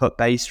 usually input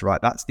based,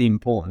 right? That's the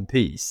important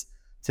piece,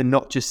 to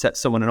not just set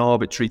someone an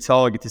arbitrary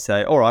target to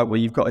say, all right, well,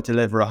 you've got to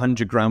deliver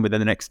 100 grand within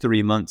the next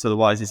 3 months,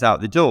 otherwise it's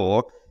out the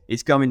door.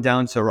 It's going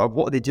down to, right,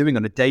 what are they doing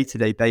on a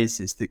day-to-day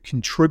basis that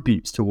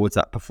contributes towards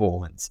that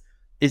performance?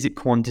 Is it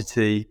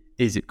quantity?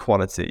 Is it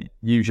quality?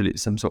 Usually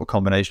it's some sort of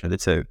combination of the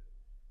two.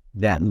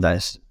 Yeah,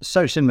 that's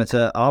so similar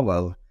to our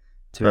world,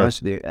 to be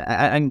honest with you.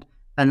 And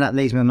that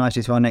leads me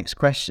nicely to our next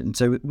question.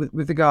 So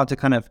with regard to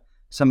kind of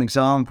some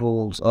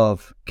examples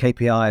of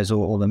KPIs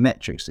or the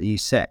metrics that you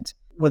set,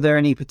 were there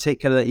any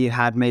particular that you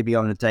had maybe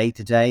on a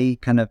day-to-day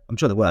kind of, I'm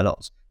sure there were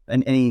lots,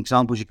 and any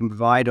examples you can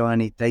provide on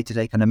any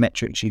day-to-day kind of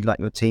metrics you'd like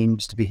your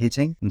teams to be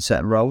hitting in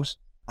certain roles?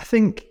 I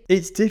think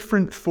it's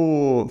different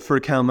for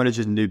account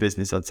managers and new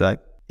business, I'd say.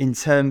 In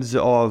terms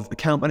of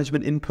account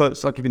management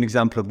inputs, I'll give you an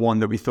example of one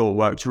that we thought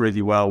worked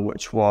really well,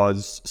 which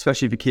was,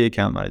 especially for key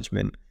account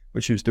management,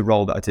 which was the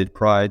role that I did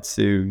prior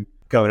to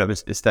going over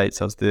to the States.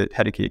 I was the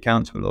head of key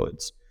accounts for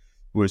Lloyds,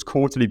 was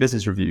quarterly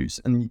business reviews.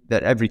 And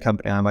that every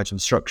company, I imagine,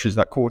 structures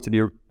that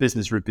quarterly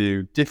business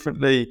review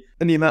differently.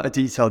 And the amount of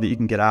detail that you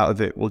can get out of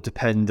it will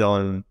depend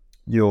on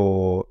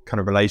your kind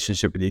of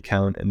relationship with the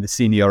account and the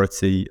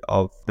seniority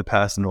of the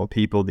person or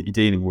people that you're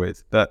dealing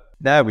with. But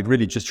there we'd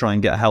really just try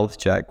and get a health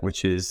check,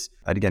 which is,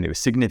 and again, it was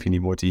significantly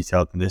more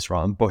detailed than this,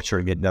 right? I'm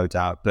butchering it, no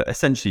doubt, but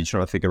essentially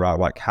trying to figure out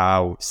like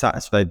how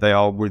satisfied they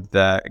are with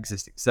their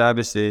existing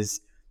services.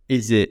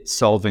 Is it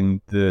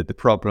solving the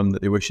problem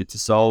that they wish it to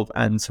solve,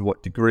 and to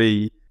what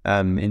degree,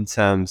 in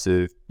terms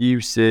of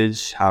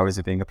usage? How is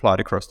it being applied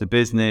across the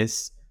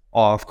business?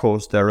 Of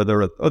course, there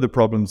are other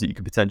problems that you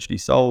could potentially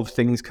solve,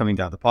 things coming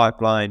down the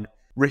pipeline,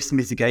 risk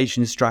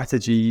mitigation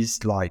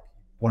strategies, like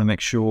want to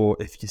make sure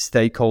if your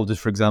stakeholders,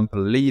 for example,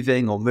 are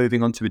leaving or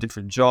moving on to a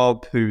different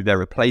job, who their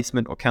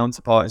replacement or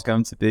counterpart is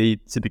going to be,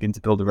 to begin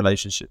to build a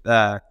relationship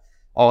there.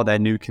 Are there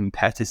new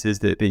competitors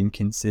that are being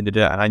considered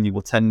at an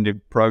annual tender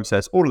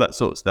process? All of that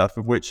sort of stuff,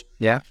 of which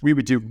we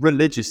would do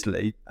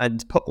religiously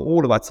and put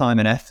all of our time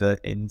and effort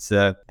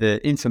into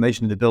the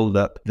information and the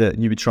build-up that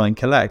you would try and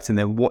collect, and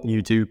then what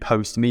you do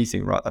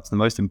post-meeting, right? That's the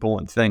most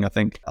important thing. I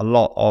think a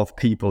lot of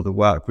people that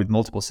work with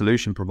multiple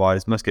solution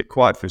providers must get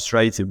quite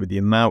frustrated with the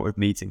amount of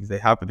meetings they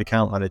have with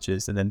account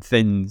managers, and then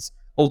things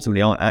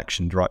ultimately aren't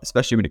actioned, right?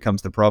 Especially when it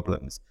comes to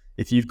problems.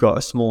 If you've got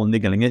a small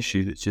niggling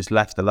issue that's just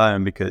left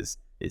alone because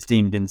it's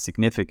deemed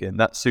insignificant,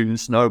 that soon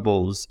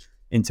snowballs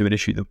into an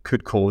issue that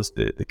could cause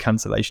the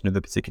cancellation of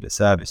the particular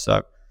service.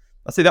 So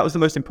I'd say that was the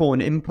most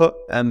important input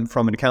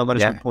from an account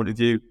management point of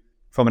view.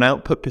 From an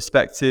output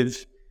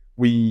perspective,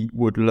 we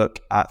would look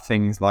at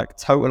things like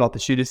total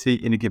opportunity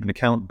in a given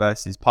account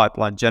versus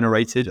pipeline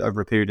generated over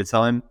a period of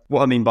time.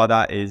 What I mean by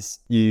that is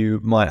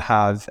you might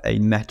have a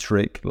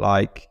metric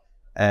like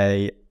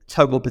a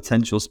total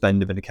potential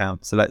spend of an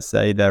account. So let's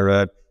say they're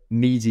a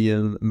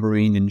medium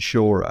marine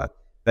insurer.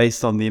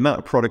 Based on the amount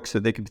of products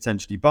that they can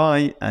potentially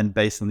buy and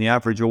based on the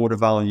average order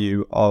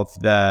value of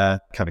their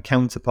kind of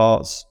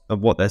counterparts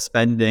of what they're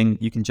spending,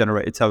 you can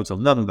generate a total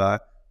number.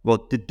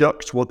 Well,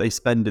 deduct what they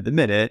spend at the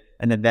minute,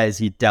 and then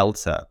there's your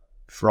delta.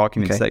 For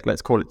argument's sake,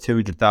 let's call it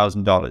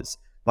 $200,000.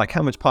 Like,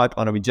 how much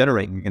pipeline are we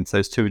generating against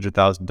those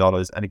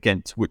 $200,000 and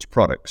against which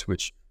products,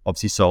 which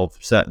obviously solve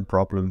certain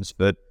problems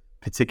for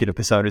particular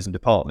personas and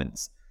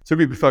departments. So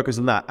we would focus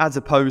on that as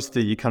opposed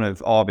to your kind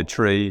of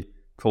arbitrary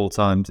call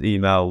times,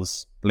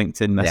 emails,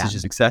 LinkedIn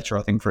messages, etc.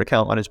 I think for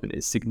account management,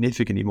 it's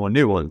significantly more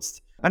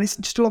nuanced. And it's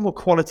just a lot more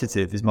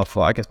qualitative is my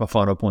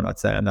final point I'd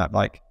say on that.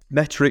 Like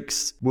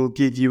metrics will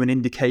give you an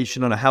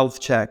indication on a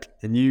health check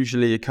and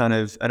usually a kind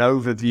of an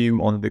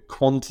overview on the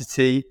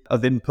quantity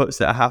of inputs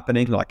that are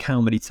happening, like how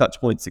many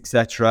touch points,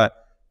 etc.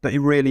 But it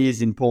really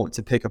is important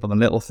to pick up on the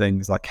little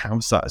things like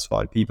how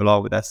satisfied people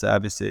are with their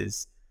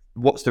services.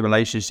 What's the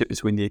relationship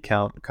between the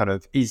account? Kind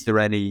of, is there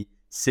any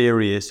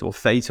serious or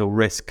fatal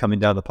risk coming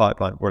down the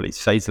pipeline, or at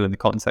least fatal in the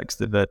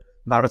context of a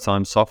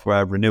maritime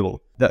software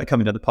renewal that are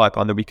coming down the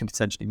pipeline that we can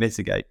potentially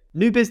mitigate?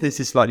 New business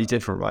is slightly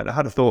different, right? I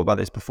had a thought about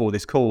this before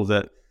this call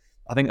that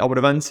I think I would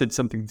have answered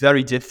something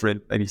very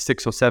different maybe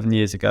 6 or 7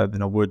 years ago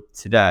than I would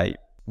today,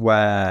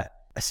 where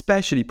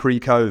especially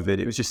pre-COVID,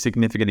 it was just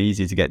significantly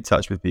easier to get in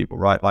touch with people,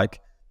 right?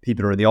 Like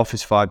people are in the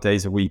office 5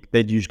 days a week.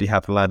 They'd usually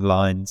have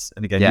landlines.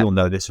 And again, you'll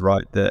know this,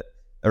 right? That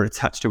are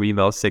attached to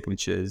email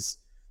signatures.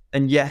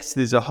 And yes,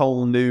 there's a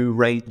whole new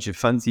range of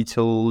fancy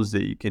tools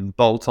that you can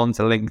bolt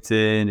onto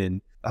LinkedIn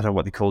and I don't know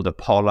what they called,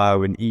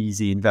 Apollo and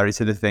Easy and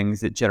various other things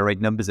that generate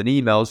numbers and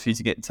emails for you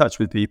to get in touch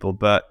with people.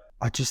 But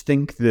I just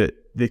think that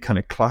the kind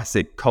of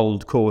classic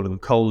cold call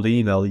and cold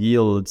email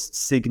yields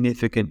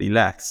significantly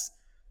less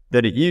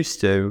than it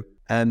used to.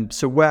 And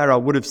so where I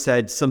would have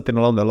said something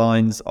along the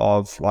lines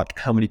of like,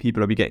 how many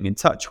people are we getting in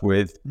touch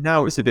with?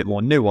 Now it's a bit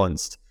more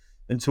nuanced.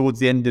 And towards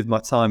the end of my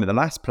time at the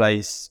last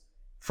place,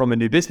 from a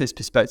new business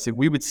perspective,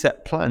 we would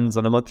set plans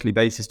on a monthly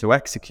basis to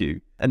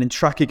execute and then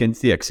track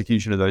against the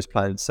execution of those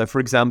plans. So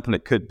for example,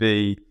 it could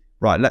be,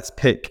 right, let's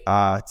pick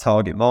our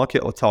target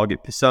market or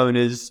target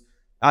personas,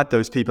 add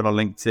those people on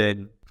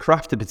LinkedIn,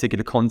 craft a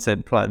particular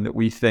content plan that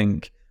we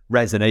think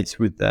resonates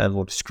with them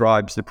or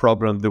describes the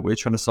problem that we're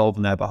trying to solve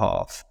on their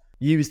behalf.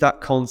 Use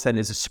that content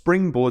as a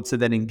springboard to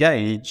then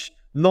engage,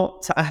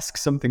 not to ask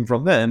something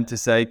from them to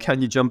say,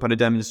 can you jump on a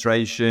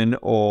demonstration,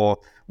 or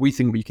we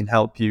think we can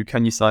help you,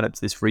 can you sign up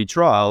to this free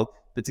trial?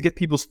 But to get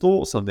people's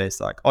thoughts on this,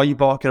 like, are you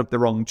barking up the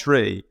wrong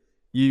tree?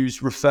 Use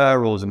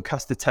referrals and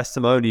customer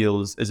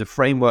testimonials as a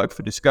framework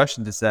for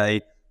discussion to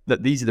say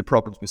that these are the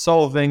problems we're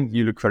solving.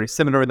 You look very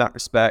similar in that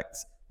respect.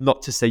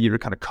 Not to say you're a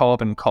kind of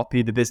carbon copy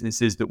of the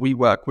businesses that we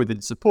work with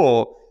and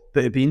support,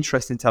 but it'd be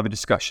interesting to have a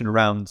discussion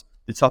around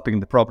the topic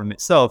and the problem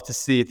itself to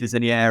see if there's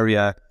any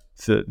area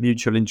for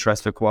mutual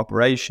interest for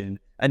cooperation.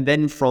 And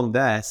then from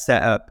there,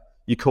 set up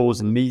your calls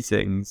and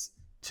meetings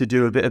to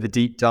do a bit of a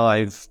deep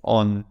dive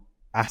on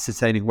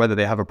ascertaining whether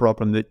they have a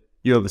problem that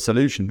you have a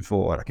solution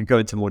for. I can go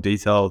into more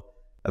detail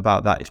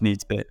about that if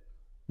needs be.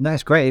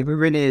 That's great. It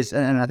really is.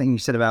 And I think you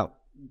said about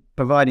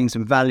providing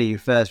some value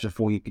first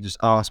before you could just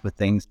ask for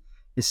things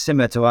is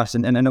similar to us.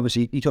 And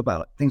obviously you talk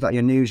about things like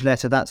your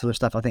newsletter, that sort of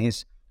stuff. I think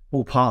is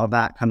all part of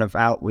that kind of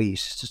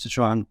outreach, just to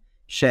try and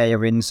share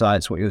your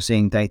insights, what you're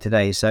seeing day to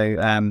day.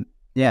 So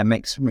yeah,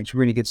 makes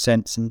really good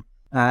sense and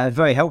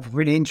very helpful,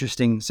 really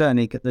interesting.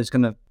 Certainly there's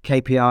kind of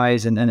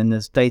KPIs and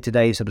there's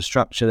day-to-day sort of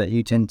structure that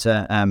you tend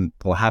to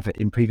or have it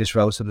in previous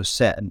roles sort of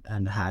set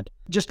and had.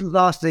 Just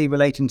lastly,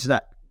 relating to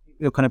that,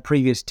 your kind of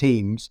previous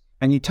teams,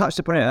 and you touched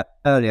upon it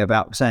earlier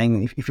about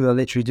saying if you are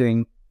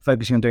literally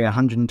focusing on doing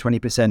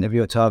 120% of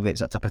your targets,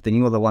 that type of thing,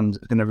 you're the ones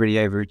that's going to really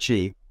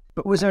overachieve.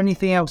 But was there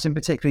anything else in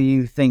particular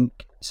you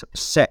think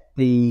set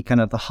the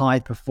kind of the high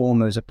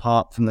performers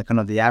apart from the kind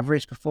of the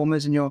average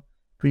performers in your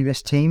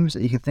previous teams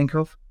that you can think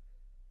of?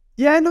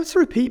 Yeah, not to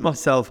repeat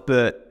myself,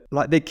 but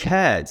like they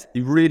cared.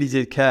 They really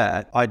did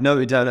care. I'd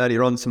noted down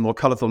earlier on some more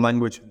colourful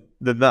language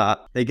than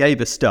that. They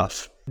gave us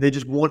stuff.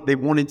 They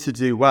wanted to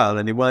do well,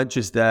 and they weren't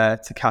just there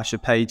to cash a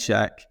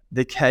paycheck.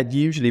 They cared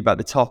usually about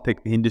the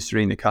topic, the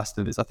industry, and the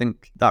customers. I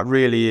think that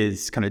really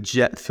is kind of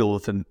jet fuel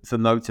for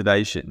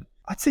motivation.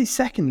 I'd say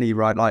secondly,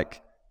 right,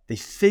 like they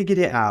figured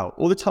it out.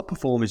 All the top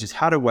performers just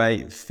had a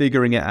way of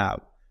figuring it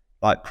out.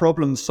 Like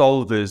problem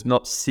solvers,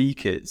 not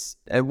seekers.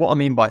 And what I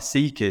mean by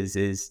seekers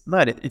is,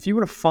 man, if you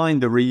want to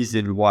find the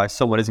reason why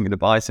someone isn't going to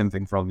buy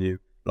something from you,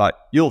 like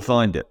you'll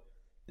find it.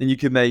 And you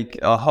can make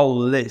a whole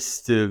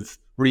list of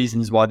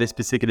reasons why this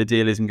particular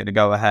deal isn't going to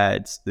go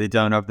ahead. They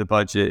don't have the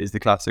budget is the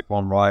classic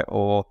one, right?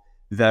 Or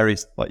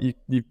various, like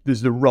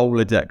there's the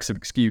Rolodex of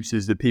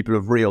excuses that people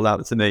have reeled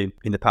out to me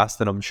in the past,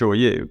 and I'm sure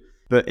you.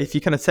 But if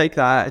you kind of take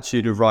that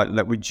attitude of, right,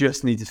 like we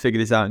just need to figure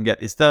this out and get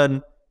this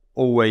done,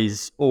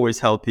 always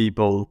held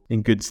people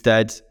in good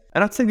stead.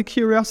 And I'd say the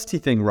curiosity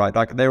thing, right?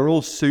 Like they were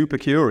all super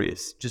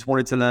curious, just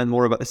wanted to learn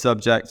more about the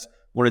subject,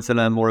 wanted to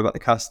learn more about the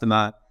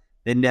customer.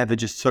 They never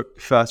just took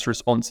first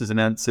response as an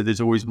answer. There's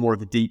always more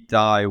of a deep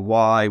dive.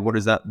 Why? What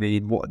does that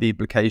mean? What are the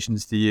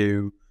implications to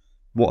you?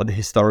 What are the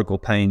historical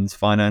pains,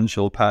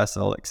 financial,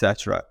 personal,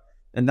 etc.?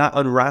 And that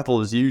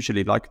unravels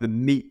usually like the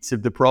meat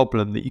of the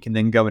problem that you can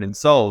then go in and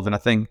solve. And I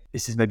think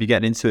this is maybe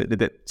getting into it in a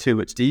bit too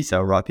much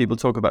detail, right? People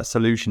talk about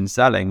solution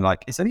selling.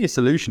 Like it's only a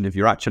solution if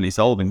you're actually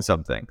solving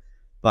something.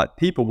 Like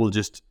people will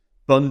just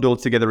bundle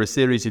together a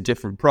series of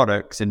different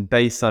products and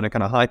based on a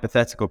kind of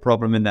hypothetical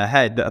problem in their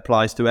head that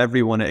applies to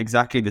everyone at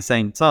exactly the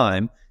same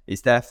time,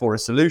 it's therefore a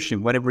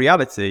solution. When in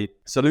reality,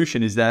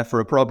 solution is there for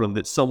a problem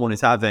that someone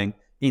is having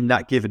in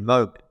that given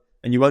moment.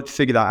 And you won't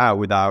figure that out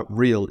without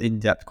real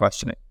in-depth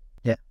questioning.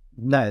 Yeah,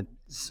 no,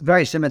 it's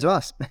very similar to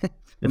us.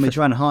 When we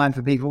try and hire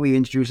for people, we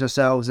introduce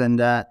ourselves,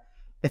 and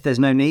if there's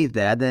no need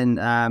there,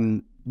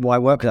 then why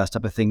work with us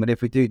type of thing. But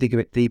if we do dig a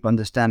bit deep,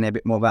 understanding a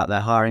bit more about their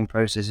hiring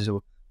processes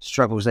or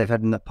struggles they've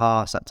had in the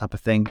past, that type of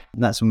thing,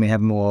 that's when we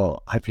have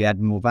more, hopefully add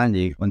more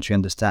value once we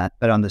understand,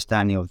 better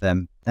understanding of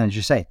them. And as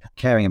you say,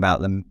 caring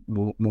about them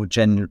more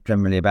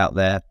generally about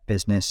their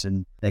business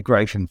and their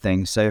growth and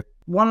things. So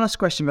one last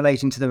question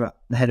relating to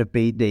the head of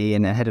BD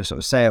and the head of sort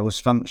of sales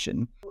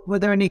function. Were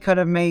there any kind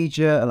of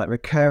major like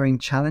recurring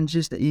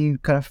challenges that you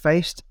kind of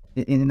faced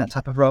in that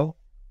type of role?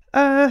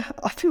 I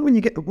think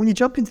when you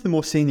jump into the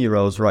more senior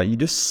roles, right, you're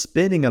just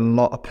spinning a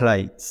lot of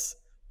plates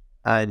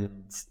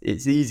and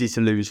it's easy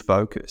to lose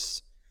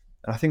focus.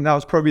 And I think that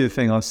was probably the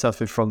thing I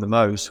suffered from the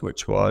most,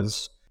 which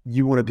was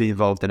you want to be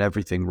involved in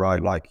everything,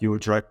 right? Like you're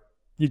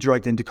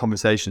dragged into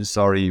conversations,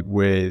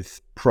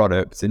 with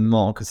product and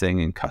marketing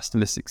and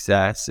customer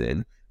success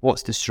and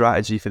what's the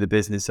strategy for the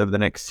business over the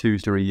next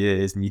 2-3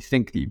 years. And you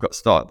think that you've got to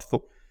start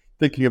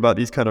thinking about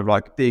these kind of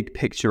like big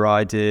picture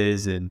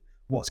ideas and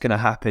what's going to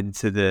happen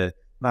to the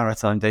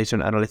maritime data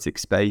and analytics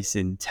space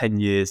in 10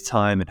 years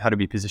time and how do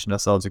we position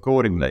ourselves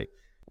accordingly.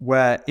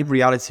 Where in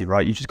reality,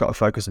 right, you just got to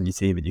focus on your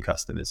team and your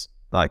customers.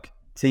 Like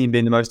team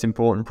being the most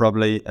important,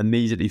 probably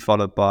immediately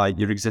followed by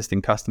your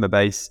existing customer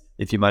base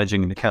if you're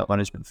managing an account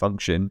management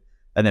function.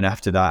 And then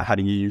after that, how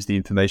do you use the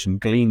information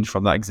gleaned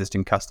from that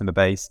existing customer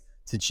base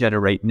to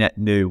generate net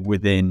new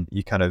within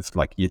your kind of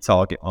like your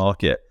target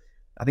market?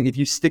 I think if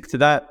you stick to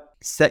that,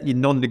 set your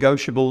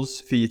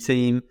non-negotiables for your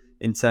team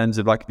in terms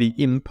of like the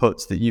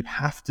inputs that you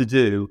have to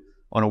do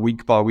on a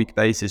week by week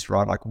basis,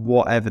 right? Like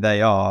whatever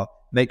they are,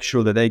 make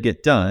sure that they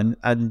get done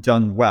and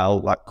done well,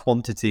 like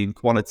quantity and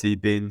quality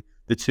being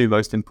the two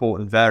most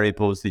important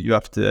variables that you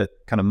have to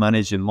kind of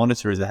manage and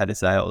monitor as a head of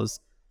sales.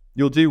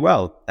 You'll do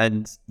well.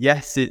 And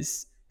yes,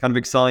 it's kind of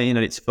exciting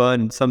and it's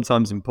fun and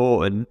sometimes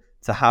important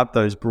to have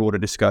those broader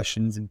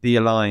discussions and be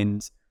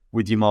aligned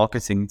with your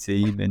marketing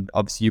team and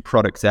obviously your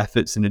product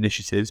efforts and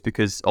initiatives,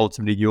 because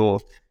ultimately you're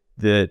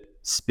the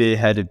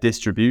spearhead of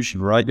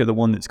distribution, right? You're the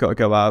one that's got to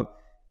go out,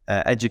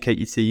 educate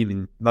your team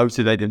and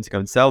motivate them to go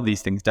and sell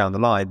these things down the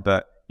line.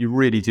 But you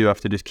really do have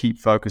to just keep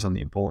focus on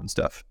the important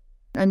stuff.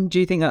 And do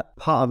you think that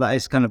part of that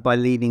is kind of by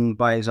leading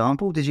by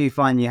example? Did you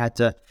find you had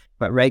to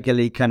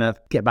regularly kind of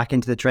get back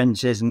into the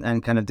trenches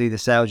and kind of do the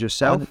sales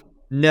yourself? I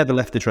never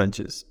left the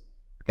trenches.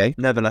 Okay.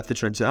 Never left the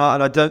trenches.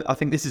 And I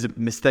think this is a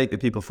mistake that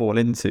people fall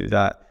into,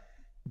 that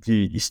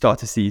you start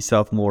to see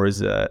yourself more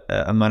as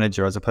a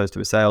manager as opposed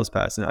to a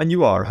salesperson. And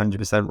you are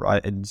 100%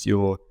 right. And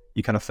your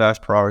kind of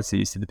first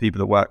priority is to the people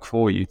that work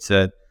for you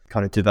to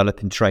kind of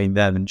develop and train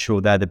them,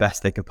 ensure they're the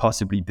best they could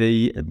possibly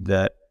be, and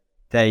that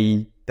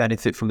they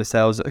benefit from the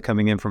sales that are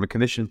coming in from a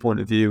commission point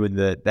of view, and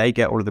that they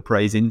get all of the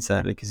praise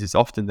internally because it's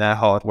often their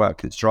hard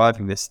work that's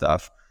driving this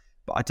stuff.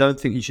 But I don't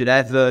think you should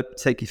ever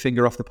take your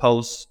finger off the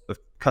pulse of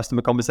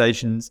customer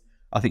conversations.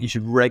 I think you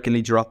should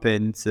regularly drop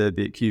into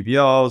be it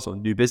QBRs or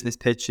new business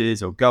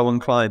pitches or go on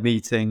client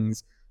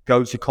meetings,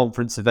 go to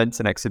conference events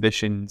and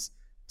exhibitions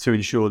to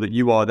ensure that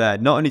you are there,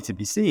 not only to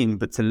be seen,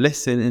 but to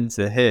listen and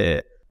to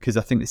hear. Because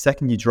I think the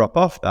second you drop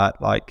off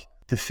that, like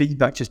the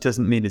feedback just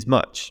doesn't mean as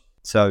much.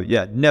 So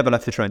yeah, never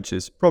left the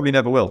trenches. Probably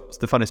never will. It's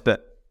the funnest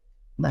bit.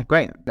 No,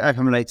 great. I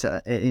can relate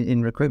to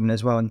in recruitment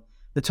as well. And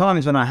the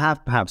times when I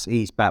have perhaps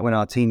eased back, when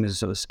our team has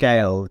sort of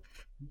scaled,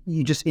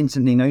 you just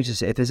instantly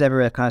notice it. If there's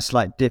ever a kind of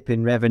slight dip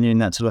in revenue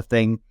and that sort of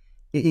thing,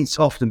 it's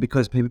often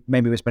because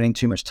maybe we're spending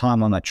too much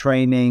time on like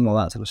training or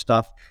that sort of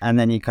stuff. And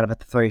then you kind of have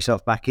to throw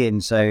yourself back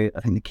in. So I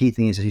think the key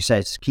thing is, as you say,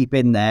 is keep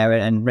in there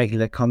and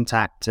regular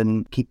contact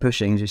and keep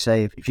pushing. As you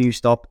say, if you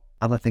stop,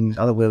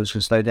 other wheels can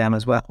slow down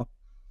as well.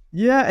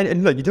 Yeah,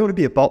 and look, you don't want to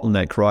be a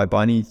bottleneck, right,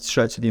 by any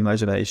stretch of the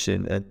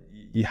imagination. And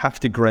you have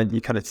to grant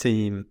your kind of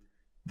team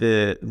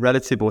the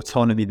relative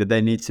autonomy that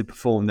they need to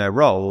perform their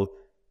role.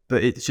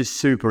 But it's just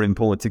super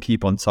important to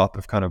keep on top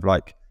of kind of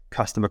like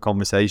customer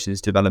conversations,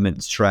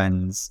 developments,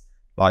 trends,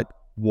 like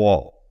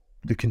what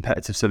the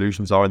competitive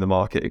solutions are in the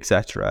market,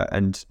 etc.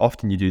 And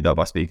often you do that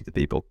by speaking to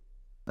people.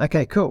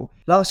 Okay, cool.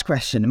 Last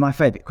question, and my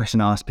favorite question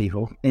to ask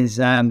people is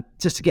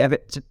just to get a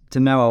bit to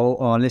know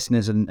our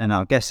listeners and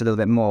our guests a little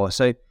bit more.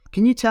 So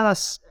can you tell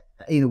us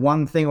either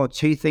one thing or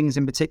two things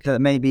in particular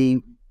that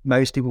maybe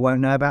most people won't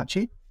know about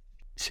you?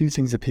 Two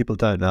things that people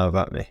don't know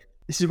about me.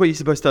 This is where you're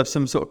supposed to have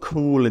some sort of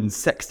cool and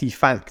sexy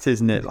fact,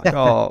 isn't it? Like,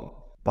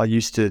 I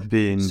used to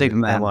be in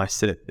Superman.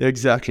 MI6.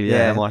 Exactly,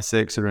 yeah,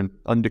 MI6 or an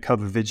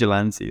undercover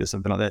vigilante or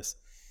something like this.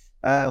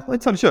 I'm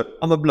entirely sure.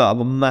 I'm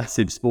a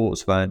massive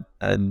sports fan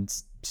and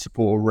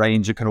support a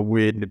range of kind of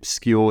weird and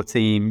obscure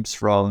teams,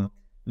 from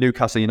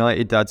Newcastle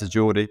United, Dad's a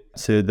Geordie,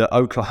 to the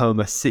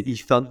Oklahoma City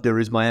Thunder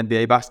is my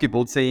NBA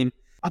basketball team.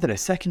 I don't know,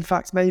 second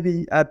fact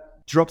maybe,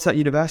 dropped out of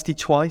university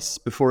twice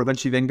before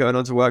eventually then going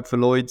on to work for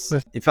Lloyds.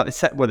 In fact,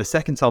 the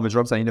second time I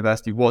dropped out of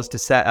university was to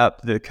set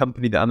up the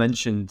company that I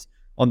mentioned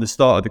on the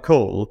start of the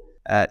call.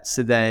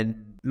 So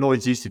then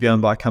Lloyds used to be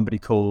owned by a company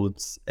called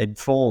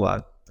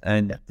Informa,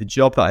 and the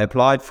job that I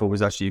applied for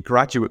was actually a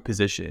graduate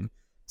position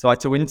So I had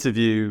to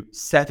interview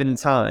 7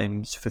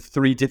 times for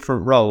 3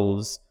 different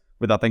roles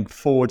with, I think,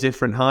 4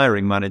 different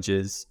hiring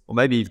managers, or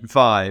maybe even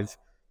 5,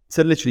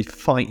 to literally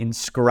fight and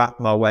scrap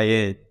my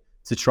way in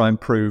to try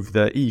and prove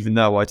that even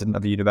though I didn't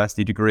have a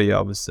university degree, I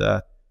was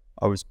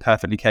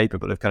perfectly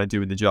capable of kind of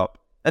doing the job.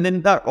 And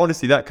then that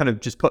kind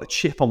of just put a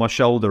chip on my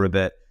shoulder a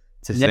bit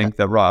to think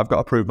that, right, I've got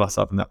to prove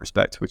myself in that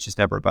respect, which is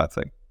never a bad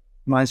thing.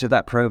 Reminds me of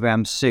that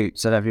program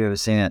Suits. I don't know if you've ever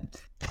seen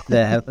it.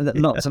 There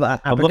lots of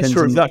applicants. I'm not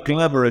sure it's that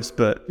glamorous,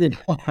 but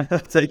I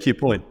take your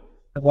point.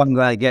 The one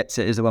guy that gets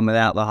it is the one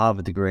without the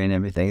Harvard degree and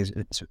everything.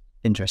 It's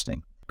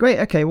interesting. Great.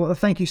 Okay. Well,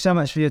 thank you so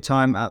much for your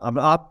time.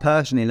 I've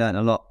personally learned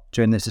a lot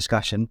during this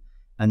discussion,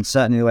 and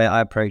certainly the way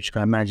I approach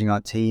kind of managing our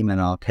team and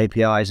our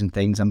KPIs and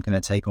things, I'm going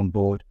to take on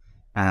board.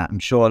 I'm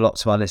sure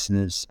lots of our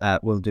listeners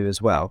will do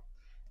as well.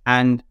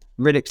 And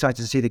really excited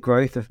to see the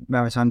growth of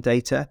Maritime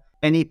Data.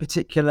 Any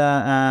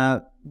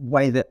particular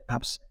way that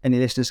perhaps any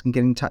listeners can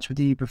get in touch with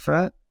you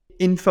prefer?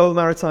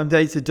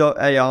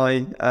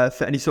 info@maritimedata.ai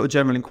for any sort of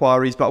general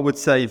inquiries. But I would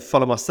say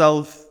follow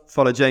myself,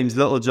 follow James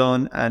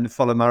Littlejohn, and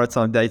follow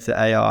Maritime Data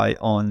AI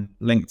on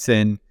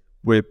LinkedIn.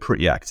 We're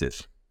pretty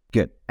active.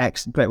 Good.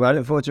 Excellent. Great. Well, I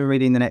look forward to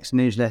reading the next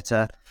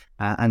newsletter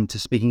and to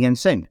speaking again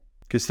soon.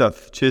 Good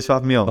stuff. Cheers for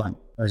having me on.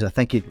 Fine.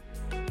 Thank you.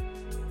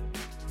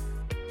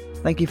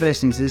 Thank you for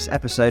listening to this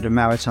episode of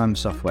Maritime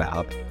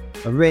SoftwareHub.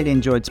 I really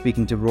enjoyed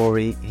speaking to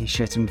Rory. He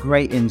shared some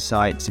great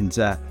insights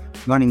into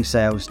running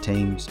sales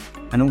teams,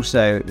 and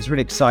also it's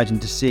really exciting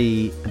to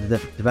see the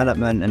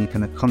development and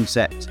kind of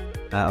concept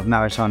of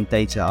Maritime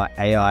Data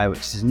AI, which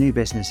is a new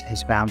business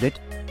he's founded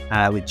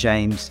with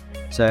James.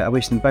 So I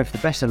wish them both the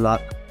best of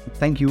luck.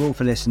 Thank you all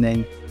for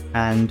listening,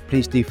 and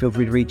please do feel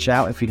free to reach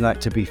out if you'd like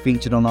to be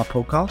featured on our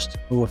podcast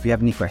or if you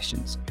have any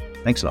questions.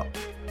 Thanks a lot.